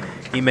 and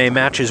he may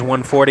match his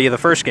 140 of the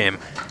first game.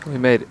 We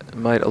might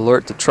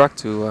alert the truck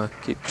to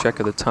keep check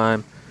of the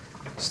time.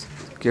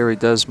 Gary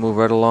does move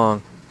right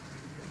along.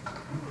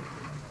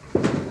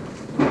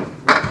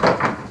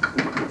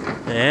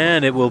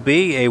 And it will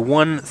be a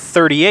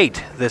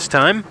 138 this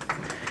time,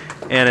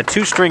 and a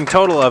 2-string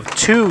total of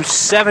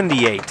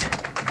 278.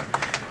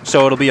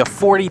 So it'll be a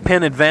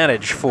 40-pin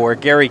advantage for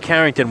Gary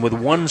Carrington with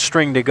 1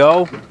 string to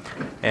go.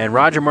 And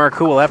Roger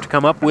Marcoux will have to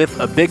come up with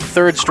a big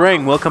 3rd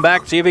string. We'll come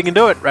back, see if he can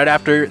do it right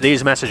after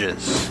these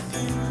messages.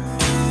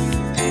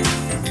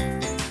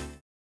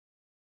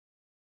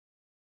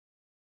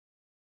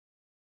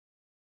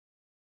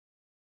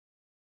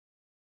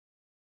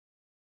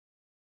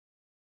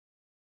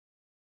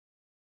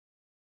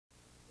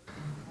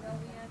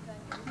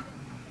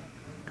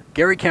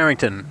 Gary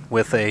Carrington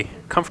with a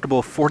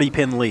comfortable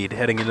 40-pin lead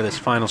heading into this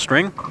final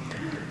string,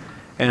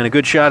 and a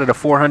good shot at a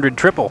 400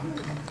 triple.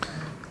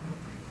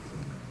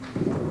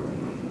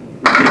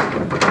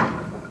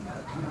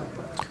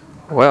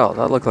 Well,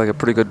 that looked like a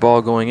pretty good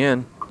ball going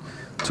in.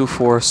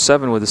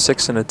 2-4-7 with a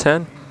 6 and a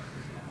 10.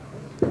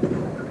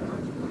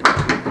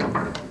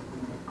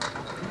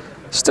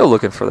 Still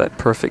looking for that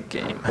perfect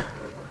game.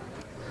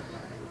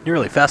 You're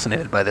really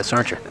fascinated by this,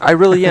 aren't you? I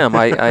really am.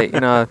 You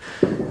know,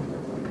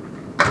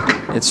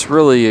 it's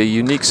really a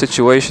unique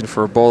situation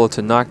for a bowler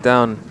to knock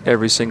down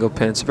every single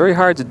pin. It's very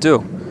hard to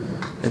do.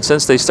 And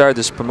since they started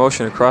this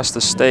promotion across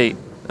the state,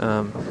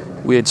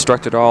 we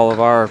instructed all of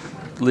our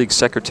league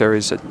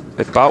secretaries at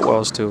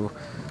Boutwell's to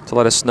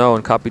let us know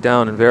and copy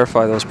down and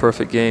verify those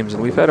perfect games.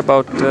 And we've had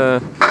about,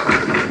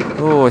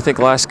 I think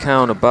last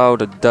count,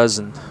 about a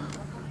dozen.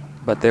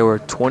 But there were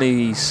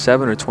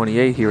 27 or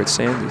 28 here at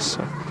Sandy's.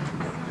 So.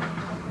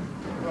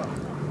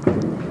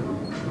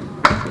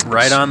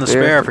 Right on the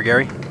spare for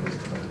Gary.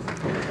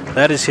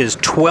 That is his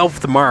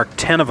 12th mark.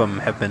 10 of them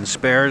have been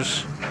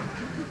spares.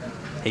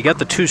 He got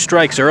the 2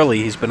 strikes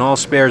early. He's been all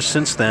spares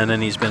since then,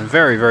 and he's been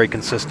very, very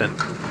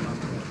consistent.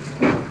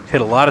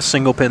 Hit a lot of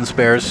single pin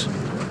spares.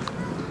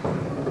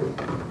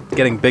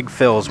 Getting big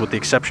fills with the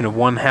exception of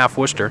 1 half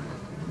Worcester.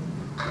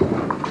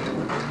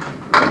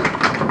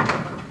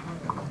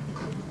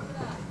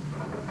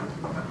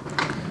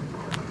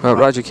 Well,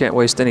 Roger can't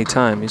waste any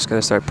time. He's got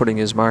to start putting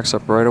his marks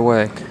up right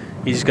away.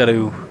 He's got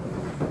to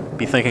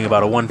be thinking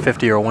about a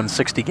 150 or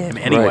 160 game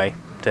anyway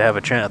to have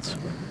a chance.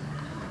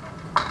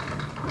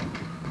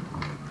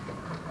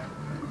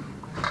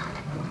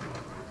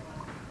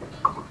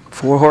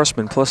 Four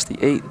horsemen plus the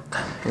 8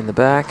 in the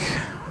back.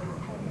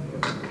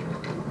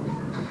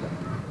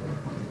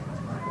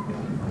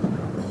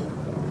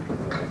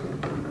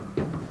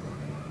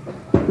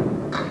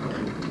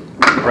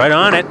 Right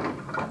on it,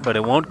 but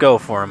it won't go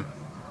for him.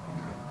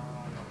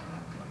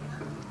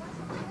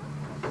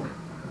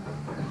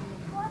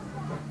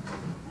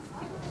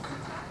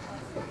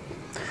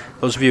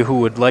 Those of you who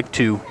would like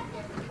to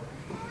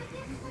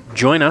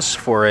join us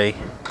for a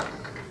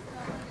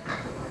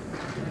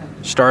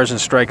Stars and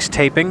Strikes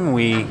taping,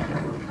 we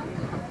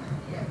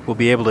will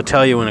be able to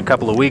tell you in a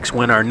couple of weeks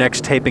when our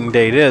next taping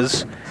date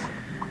is.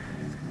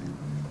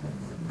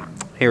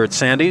 Here at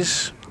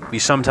Sandy's, it'll be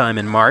sometime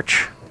in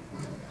March.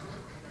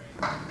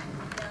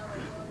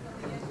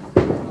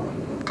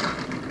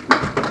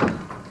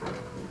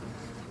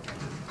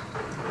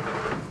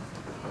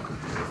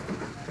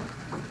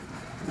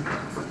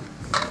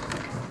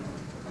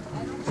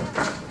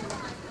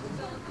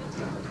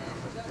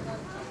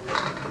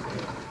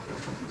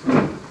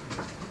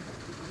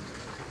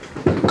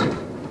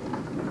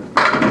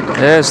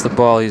 There's the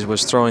ball he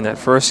was throwing that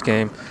first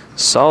game.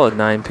 Solid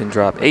 9-pin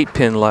drop,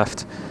 8-pin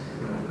left.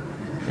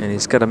 And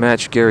he's got to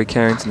match Gary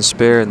Carrington's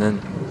spare and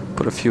then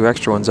put a few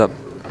extra ones up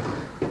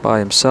by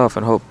himself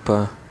and hope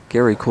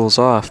Gary cools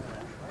off.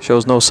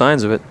 Shows no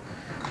signs of it.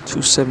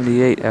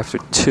 278 after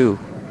 2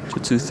 to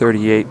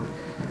 238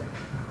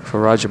 for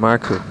Roger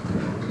Marcoux.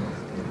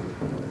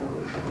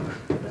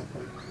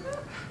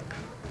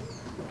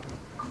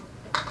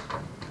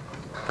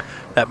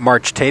 That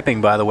March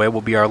taping, by the way,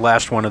 will be our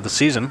last one of the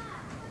season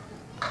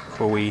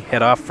before we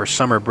head off for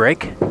summer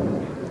break.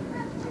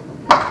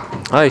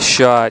 Nice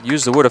shot.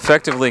 Used the wood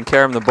effectively and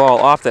carried the ball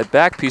off that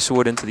back piece of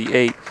wood into the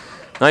 8.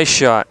 Nice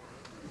shot.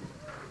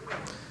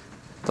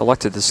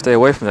 Elected to stay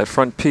away from that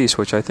front piece,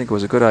 which I think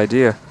was a good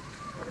idea.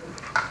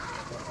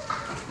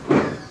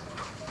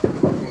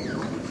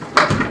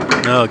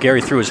 No,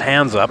 Gary threw his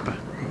hands up.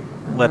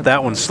 Let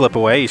that one slip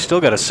away. He's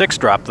still got a 6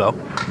 drop, though.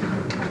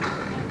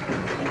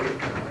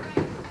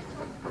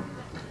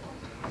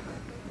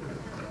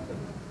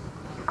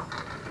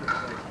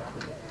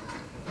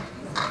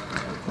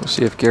 We'll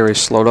see if Gary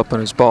slowed up on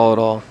his ball at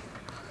all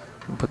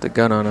and put the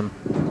gun on him.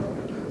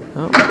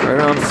 Oh, right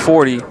around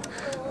 40.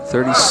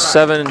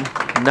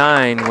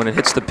 37-9 when it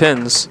hits the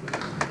pins.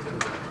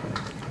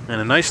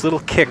 And a nice little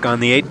kick on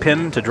the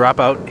 8-pin to drop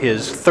out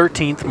his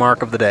 13th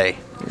mark of the day.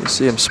 You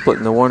see him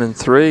splitting the 1 and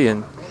 3,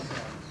 and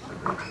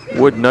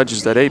Wood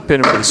nudges that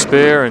 8-pin for the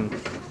spare and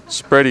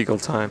spread eagle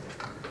time.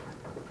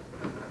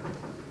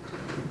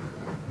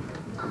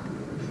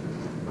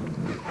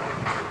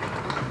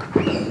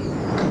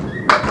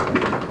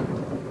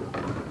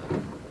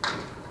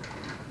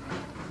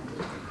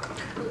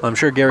 Well, I'm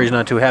sure Gary's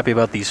not too happy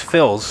about these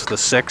fills, the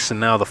 6 and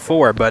now the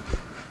 4, but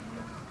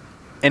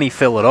any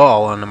fill at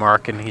all on the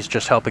mark, and he's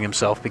just helping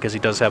himself because he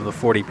does have the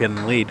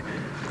 40-pin lead.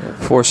 It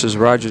forces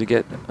Roger to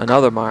get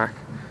another mark.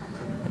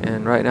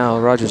 And right now,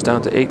 Roger's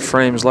down to 8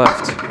 frames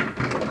left.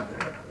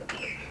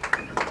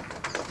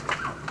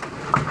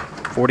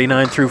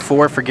 49 through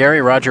 4 for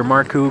Gary. Roger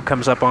Marcoux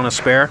comes up on a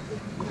spare.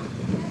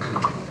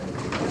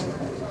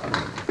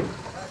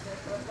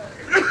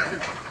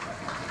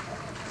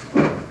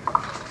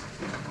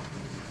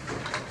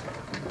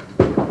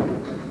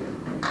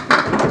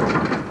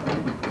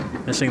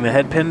 Missing the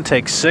head pin,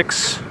 takes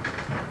 6.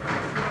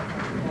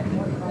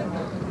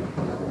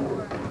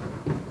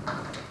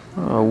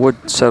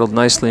 Wood settled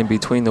nicely in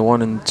between the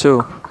 1 and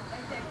 2.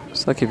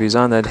 It's like if he's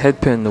on that head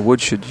pin, the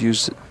wood should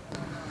use it.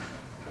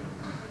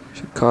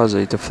 Should cause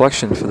a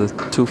deflection for the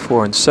 2,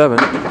 4, and 7.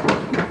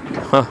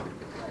 Huh.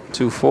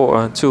 2,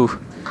 4, 2,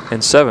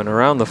 and 7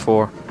 around the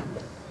 4.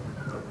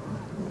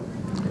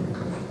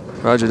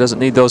 Roger doesn't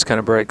need those kind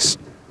of breaks.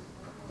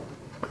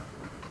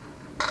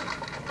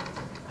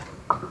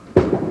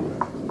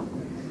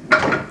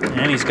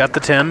 And he's got the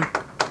 10.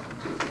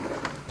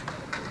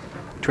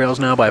 Trails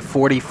now by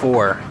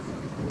 44.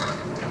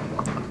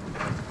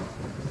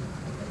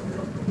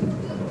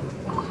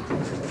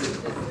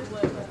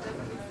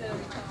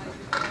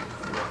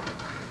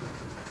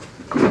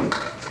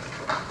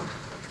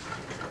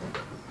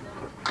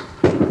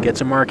 Gets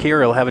a mark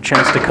here, he'll have a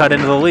chance to cut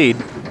into the lead.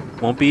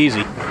 Won't be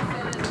easy.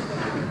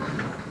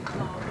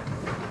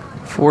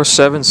 4,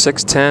 7,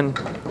 6, 10.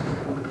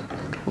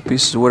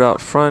 Pieces of wood out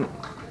front.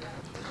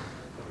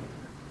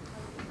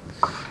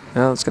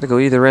 Now it's got to go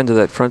either end of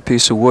that front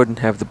piece of wood and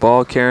have the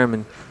ball carry him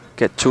and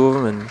get 2 of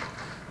them, and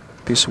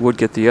piece of wood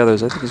get the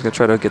others. I think he's going to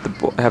try to get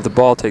have the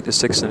ball take the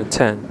 6 and a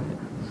 10.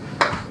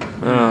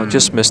 Oh,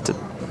 just missed it.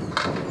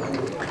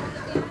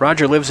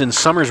 Roger lives in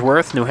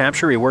Somersworth, New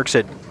Hampshire. He works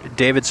at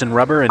Davidson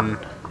Rubber in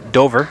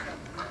Dover.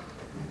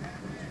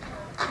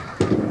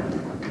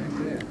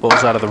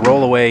 Bowls out of the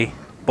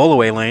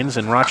Bowlaway lanes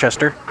in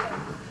Rochester.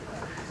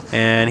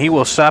 And he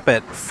will stop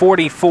at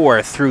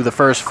 44 through the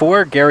first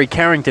 4. Gary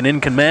Carrington in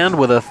command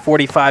with a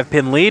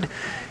 45-pin lead.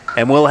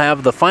 And we'll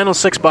have the final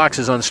 6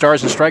 boxes on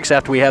Stars and Strikes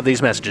after we have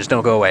these messages.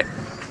 Don't go away.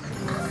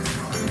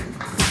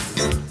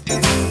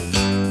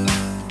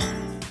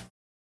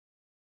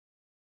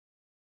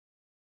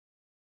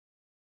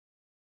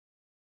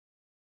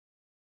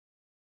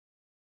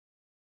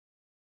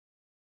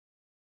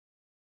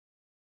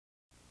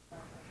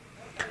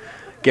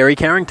 Gary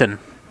Carrington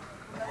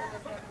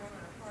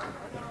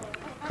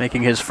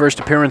making his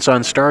first appearance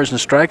on Stars and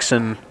Strikes,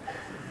 and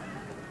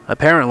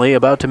apparently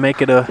about to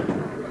make it a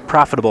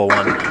profitable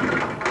one,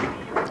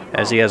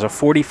 as he has a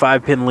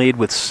 45-pin lead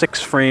with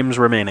 6 frames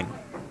remaining.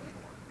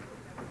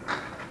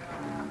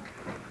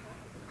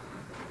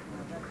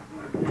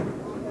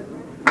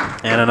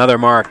 And another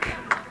mark.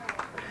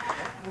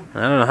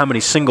 I don't know how many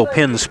single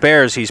pin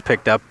spares he's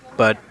picked up,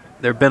 but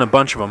there have been a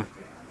bunch of them.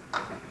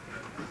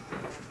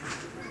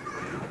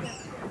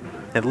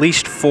 At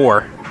least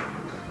 4.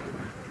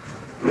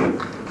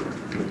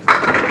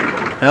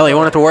 Well, he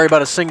won't have to worry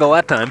about a single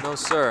that time. No,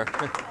 sir.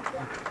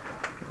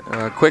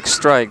 Quick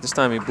strike. This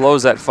time he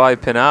blows that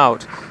 5-pin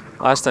out.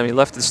 Last time he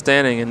left it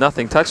standing and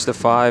nothing touched the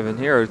 5, and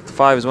here the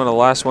 5 is one of the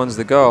last ones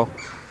to go.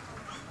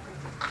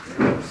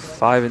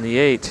 5 and the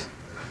 8.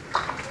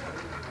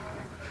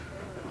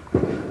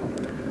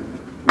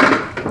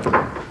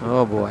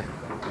 Oh boy.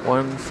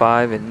 1,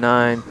 5, and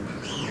 9.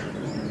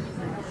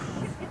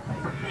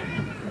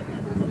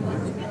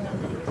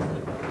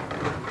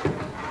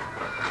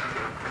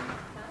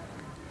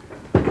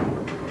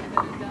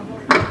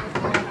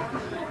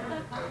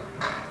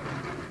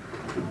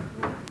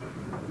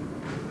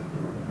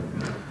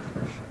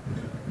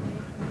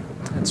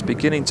 It's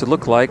beginning to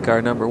look like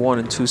our number 1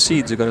 and 2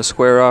 seeds are going to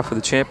square off for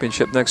the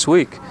championship next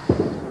week.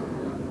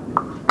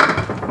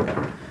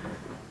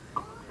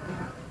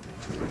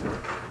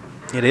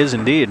 It is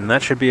indeed, and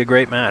that should be a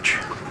great match.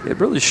 It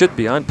really should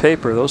be. On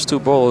paper, those two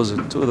bowlers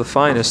are two of the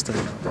finest,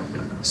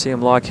 and see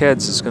them lock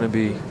heads is going to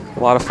be a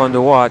lot of fun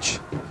to watch.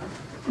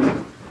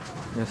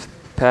 If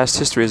past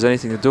history has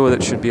anything to do with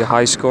it, it should be a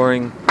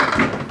high-scoring,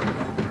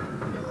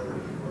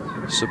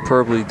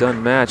 superbly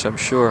done match, I'm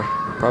sure.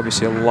 Probably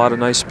see a lot of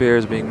nice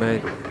spares being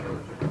made.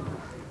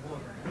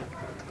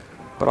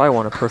 But I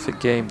want a perfect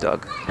game,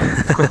 Doug.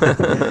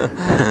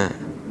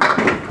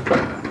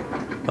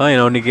 Well, you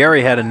know,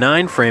 Gary had a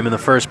 9 frame in the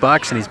first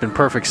box, and he's been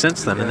perfect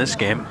since then in this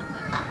game.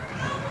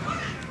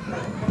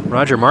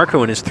 Roger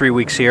Marcoux in his 3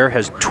 weeks here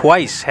has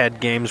twice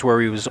had games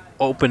where he was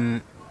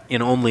open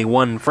in only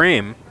 1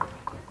 frame.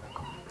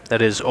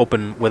 That is,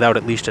 open without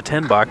at least a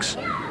 10 box.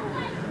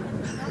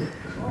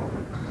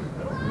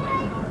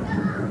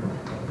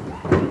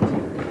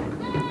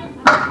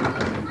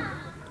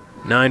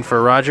 Nine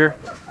for Roger.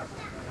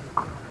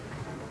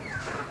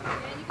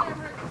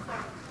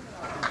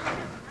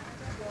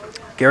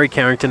 Gary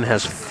Carrington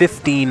has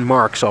 15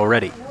 marks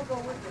already,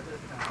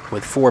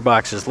 with 4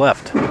 boxes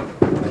left.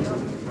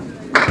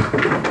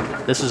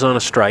 This is on a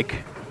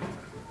strike.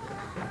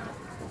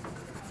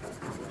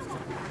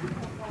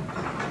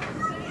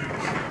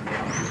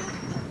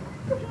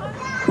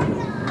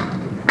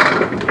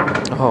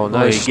 Oh,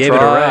 nice. He gave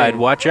it a ride.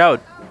 Watch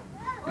out.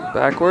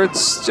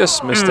 Backwards,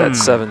 just missed that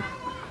 7.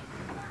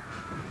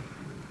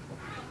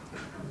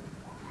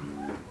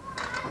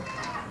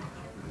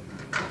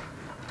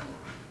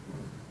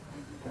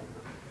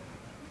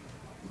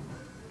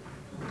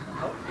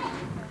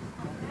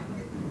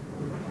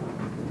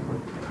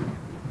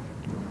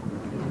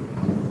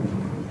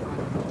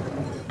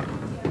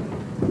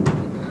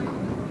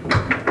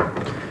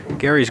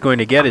 Gary's going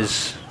to get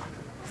his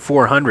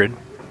 400,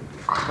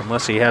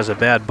 unless he has a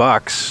bad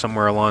box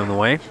somewhere along the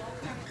way.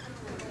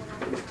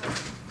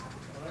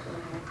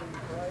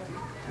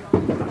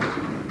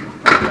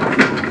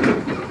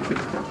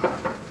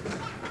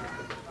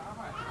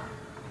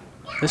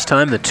 This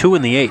time the 2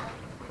 and the 8,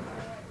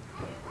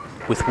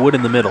 with wood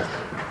in the middle.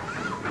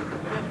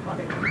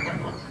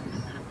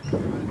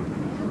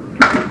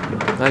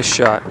 Nice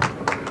shot.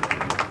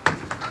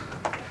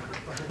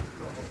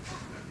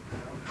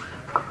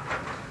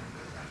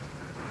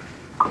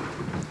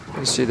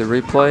 You see the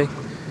replay.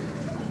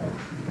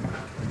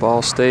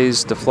 Ball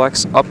stays,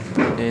 deflects up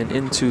and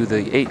into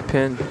the 8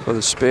 pin for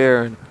the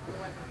spare. And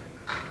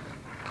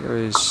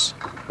Gary's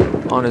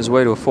on his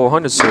way to a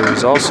 400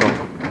 series also.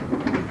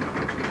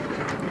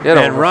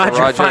 And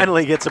Roger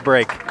finally gets a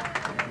break.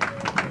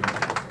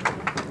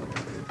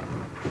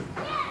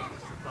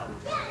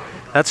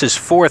 That's his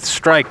 4th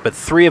strike, but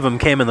 3 of them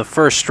came in the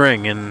first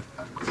string, and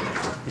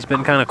he's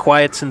been kind of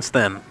quiet since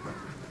then.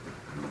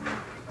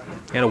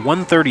 He had a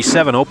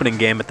 137 opening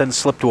game, but then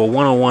slipped to a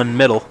 101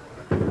 middle.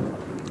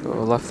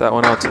 Oh, left that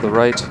one out to the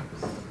right.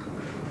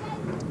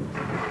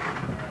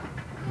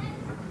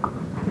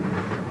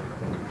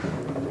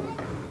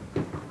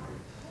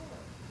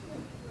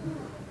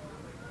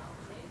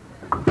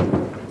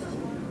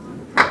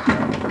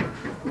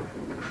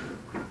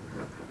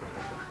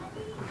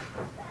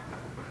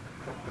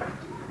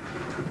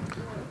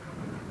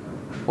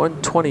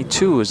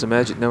 .122 is the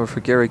magic number for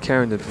Gary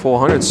Carrington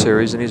 400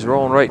 series, and he's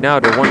rolling right now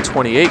to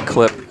 128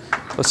 clip.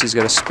 Plus he's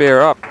got a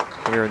spare up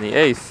here in the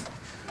 8th.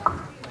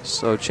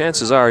 So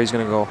chances are he's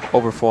going to go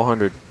over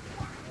 400.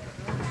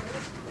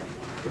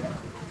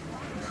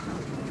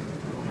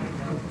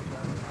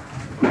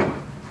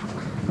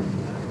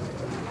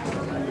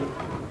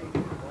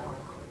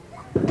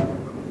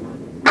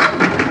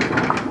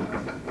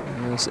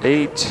 That's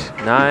 8,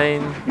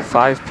 9,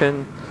 5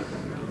 pin.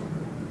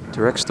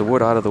 Directs the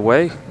wood out of the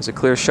way. There's a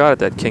clear shot at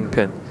that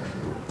kingpin.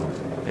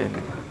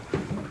 And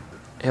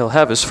he'll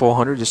have his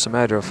 400, just a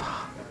matter of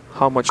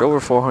how much over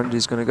 400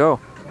 he's going to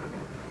go.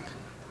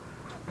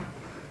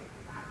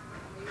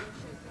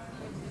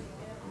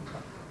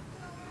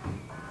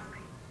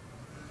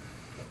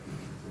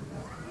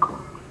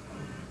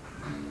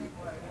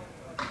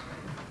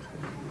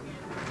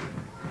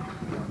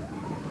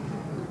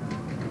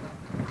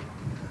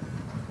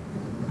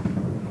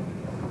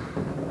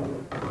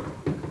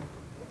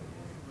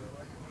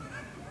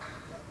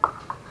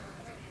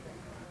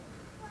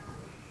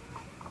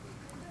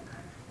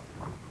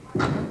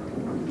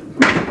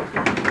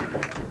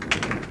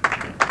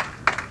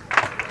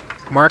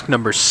 Mark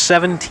number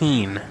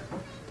 17.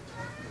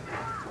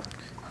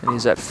 And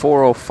he's at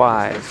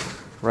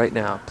 405 right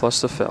now,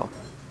 plus the fill.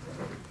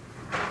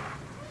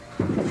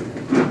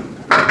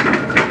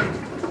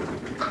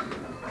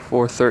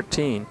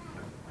 .413.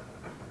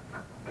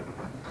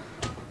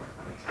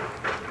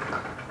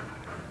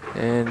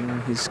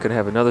 And he's going to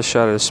have another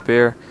shot at a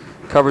spare.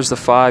 Covers the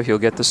 5, he'll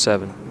get the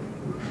 7.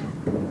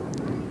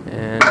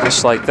 And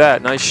just like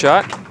that, nice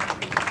shot.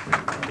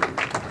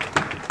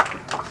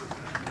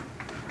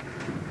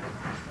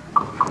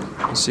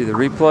 You see the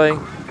replay.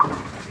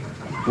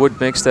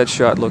 Wood makes that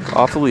shot look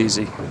awful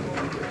easy.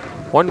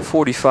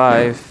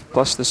 145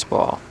 plus this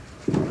ball.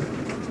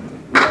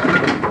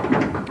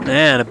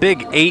 And a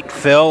big 8,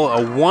 Phil,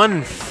 a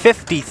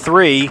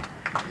 153,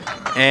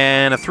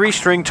 and a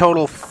 3-string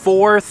total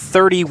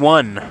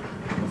 431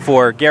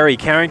 for Gary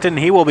Carrington.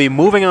 He will be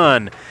moving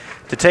on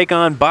to take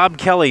on Bob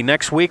Kelly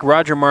next week.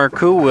 Roger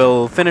Marcoux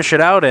will finish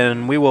it out,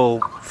 and we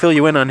will fill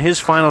you in on his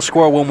final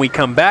score when we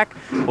come back.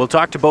 We'll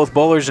talk to both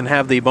bowlers and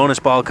have the bonus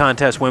ball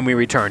contest when we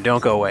return.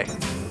 Don't go away.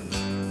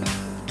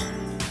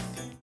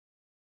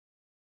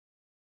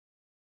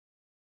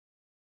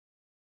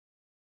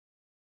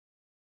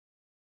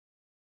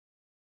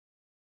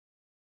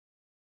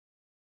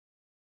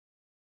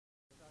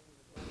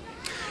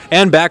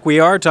 And back we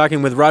are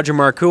talking with Roger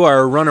Marcoux,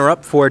 our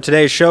runner-up for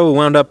today's show. We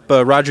wound up,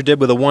 Roger did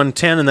with a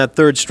 110 in that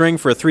 3rd string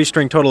for a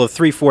 3-string total of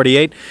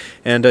 348.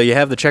 And you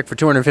have the check for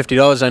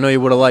 $250. I know you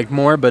would have liked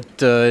more,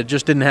 but it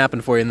just didn't happen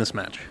for you in this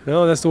match.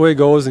 No, that's the way it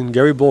goes, and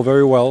Gary bowled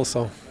very well,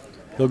 so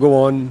he'll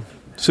go on.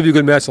 Should be a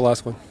good match, the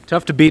last one.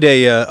 Tough to beat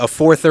a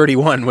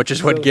 431, which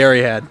is what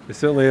Gary had. It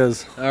certainly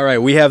is. All right,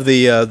 we have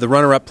the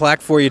runner-up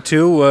plaque for you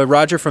too,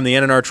 Roger, from the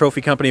N&R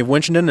Trophy Company of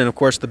Winchendon, and of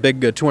course the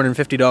big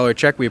 $250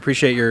 check. We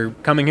appreciate your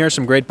coming here.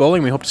 Some great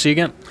bowling. We hope to see you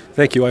again.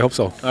 Thank you. I hope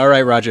so. All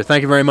right, Roger.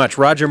 Thank you very much.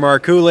 Roger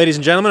Marcoux, ladies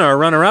and gentlemen, our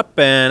runner-up,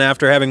 and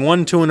after having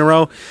won 2 in a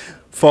row,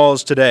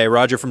 falls today.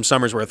 Roger from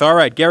Somersworth. All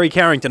right, Gary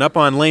Carrington up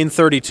on lane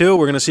 32.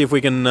 We're going to see if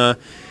we can have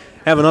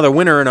another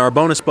winner in our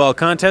bonus ball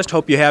contest.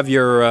 Hope you have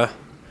your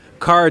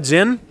cards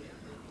in.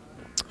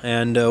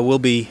 And we'll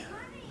be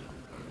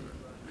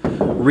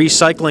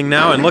recycling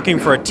now and looking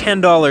for a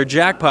 $10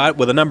 jackpot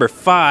with a number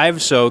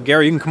 5. So,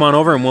 Gary, you can come on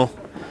over and we'll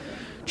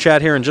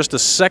chat here in just a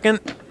second.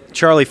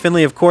 Charlie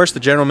Finley, of course,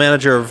 the general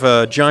manager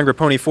of John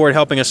Grapponi Ford,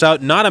 helping us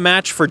out. Not a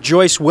match for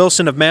Joyce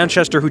Wilson of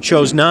Manchester, who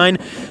chose 9.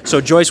 So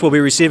Joyce will be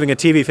receiving a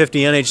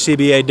TV50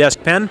 NHCBA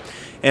desk pen.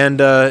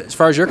 And as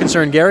far as you're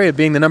concerned, Gary, it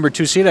being the number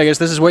 2 seed, I guess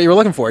this is what you were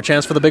looking for, a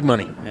chance for the big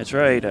money. That's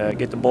right.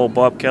 Get to bowl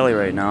Bob Kelly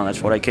right now.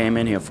 That's what I came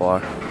in here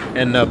for.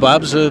 And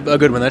Bob's a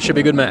good one. That should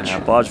be a good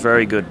match. Bob's a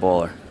very good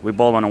bowler. We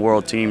bowled on a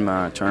world team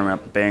tournament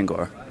up at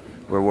Bangor.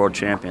 We're world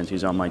champions.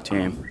 He's on my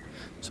team.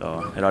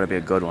 So it ought to be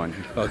a good one.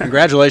 Well,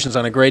 congratulations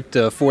on a great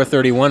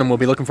 431, and we'll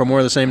be looking for more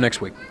of the same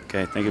next week.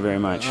 Okay, thank you very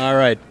much. All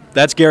right.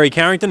 That's Gary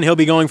Carrington. He'll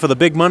be going for the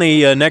big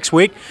money next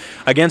week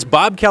against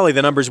Bob Kelly,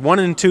 the numbers 1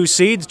 and 2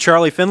 seeds.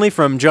 Charlie Finley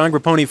from John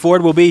Grapponi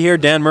Ford will be here.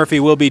 Dan Murphy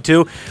will be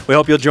too. We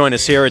hope you'll join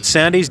us here at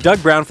Sandy's.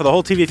 Doug Brown for the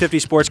whole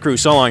TV50 Sports crew.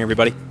 So long,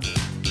 everybody.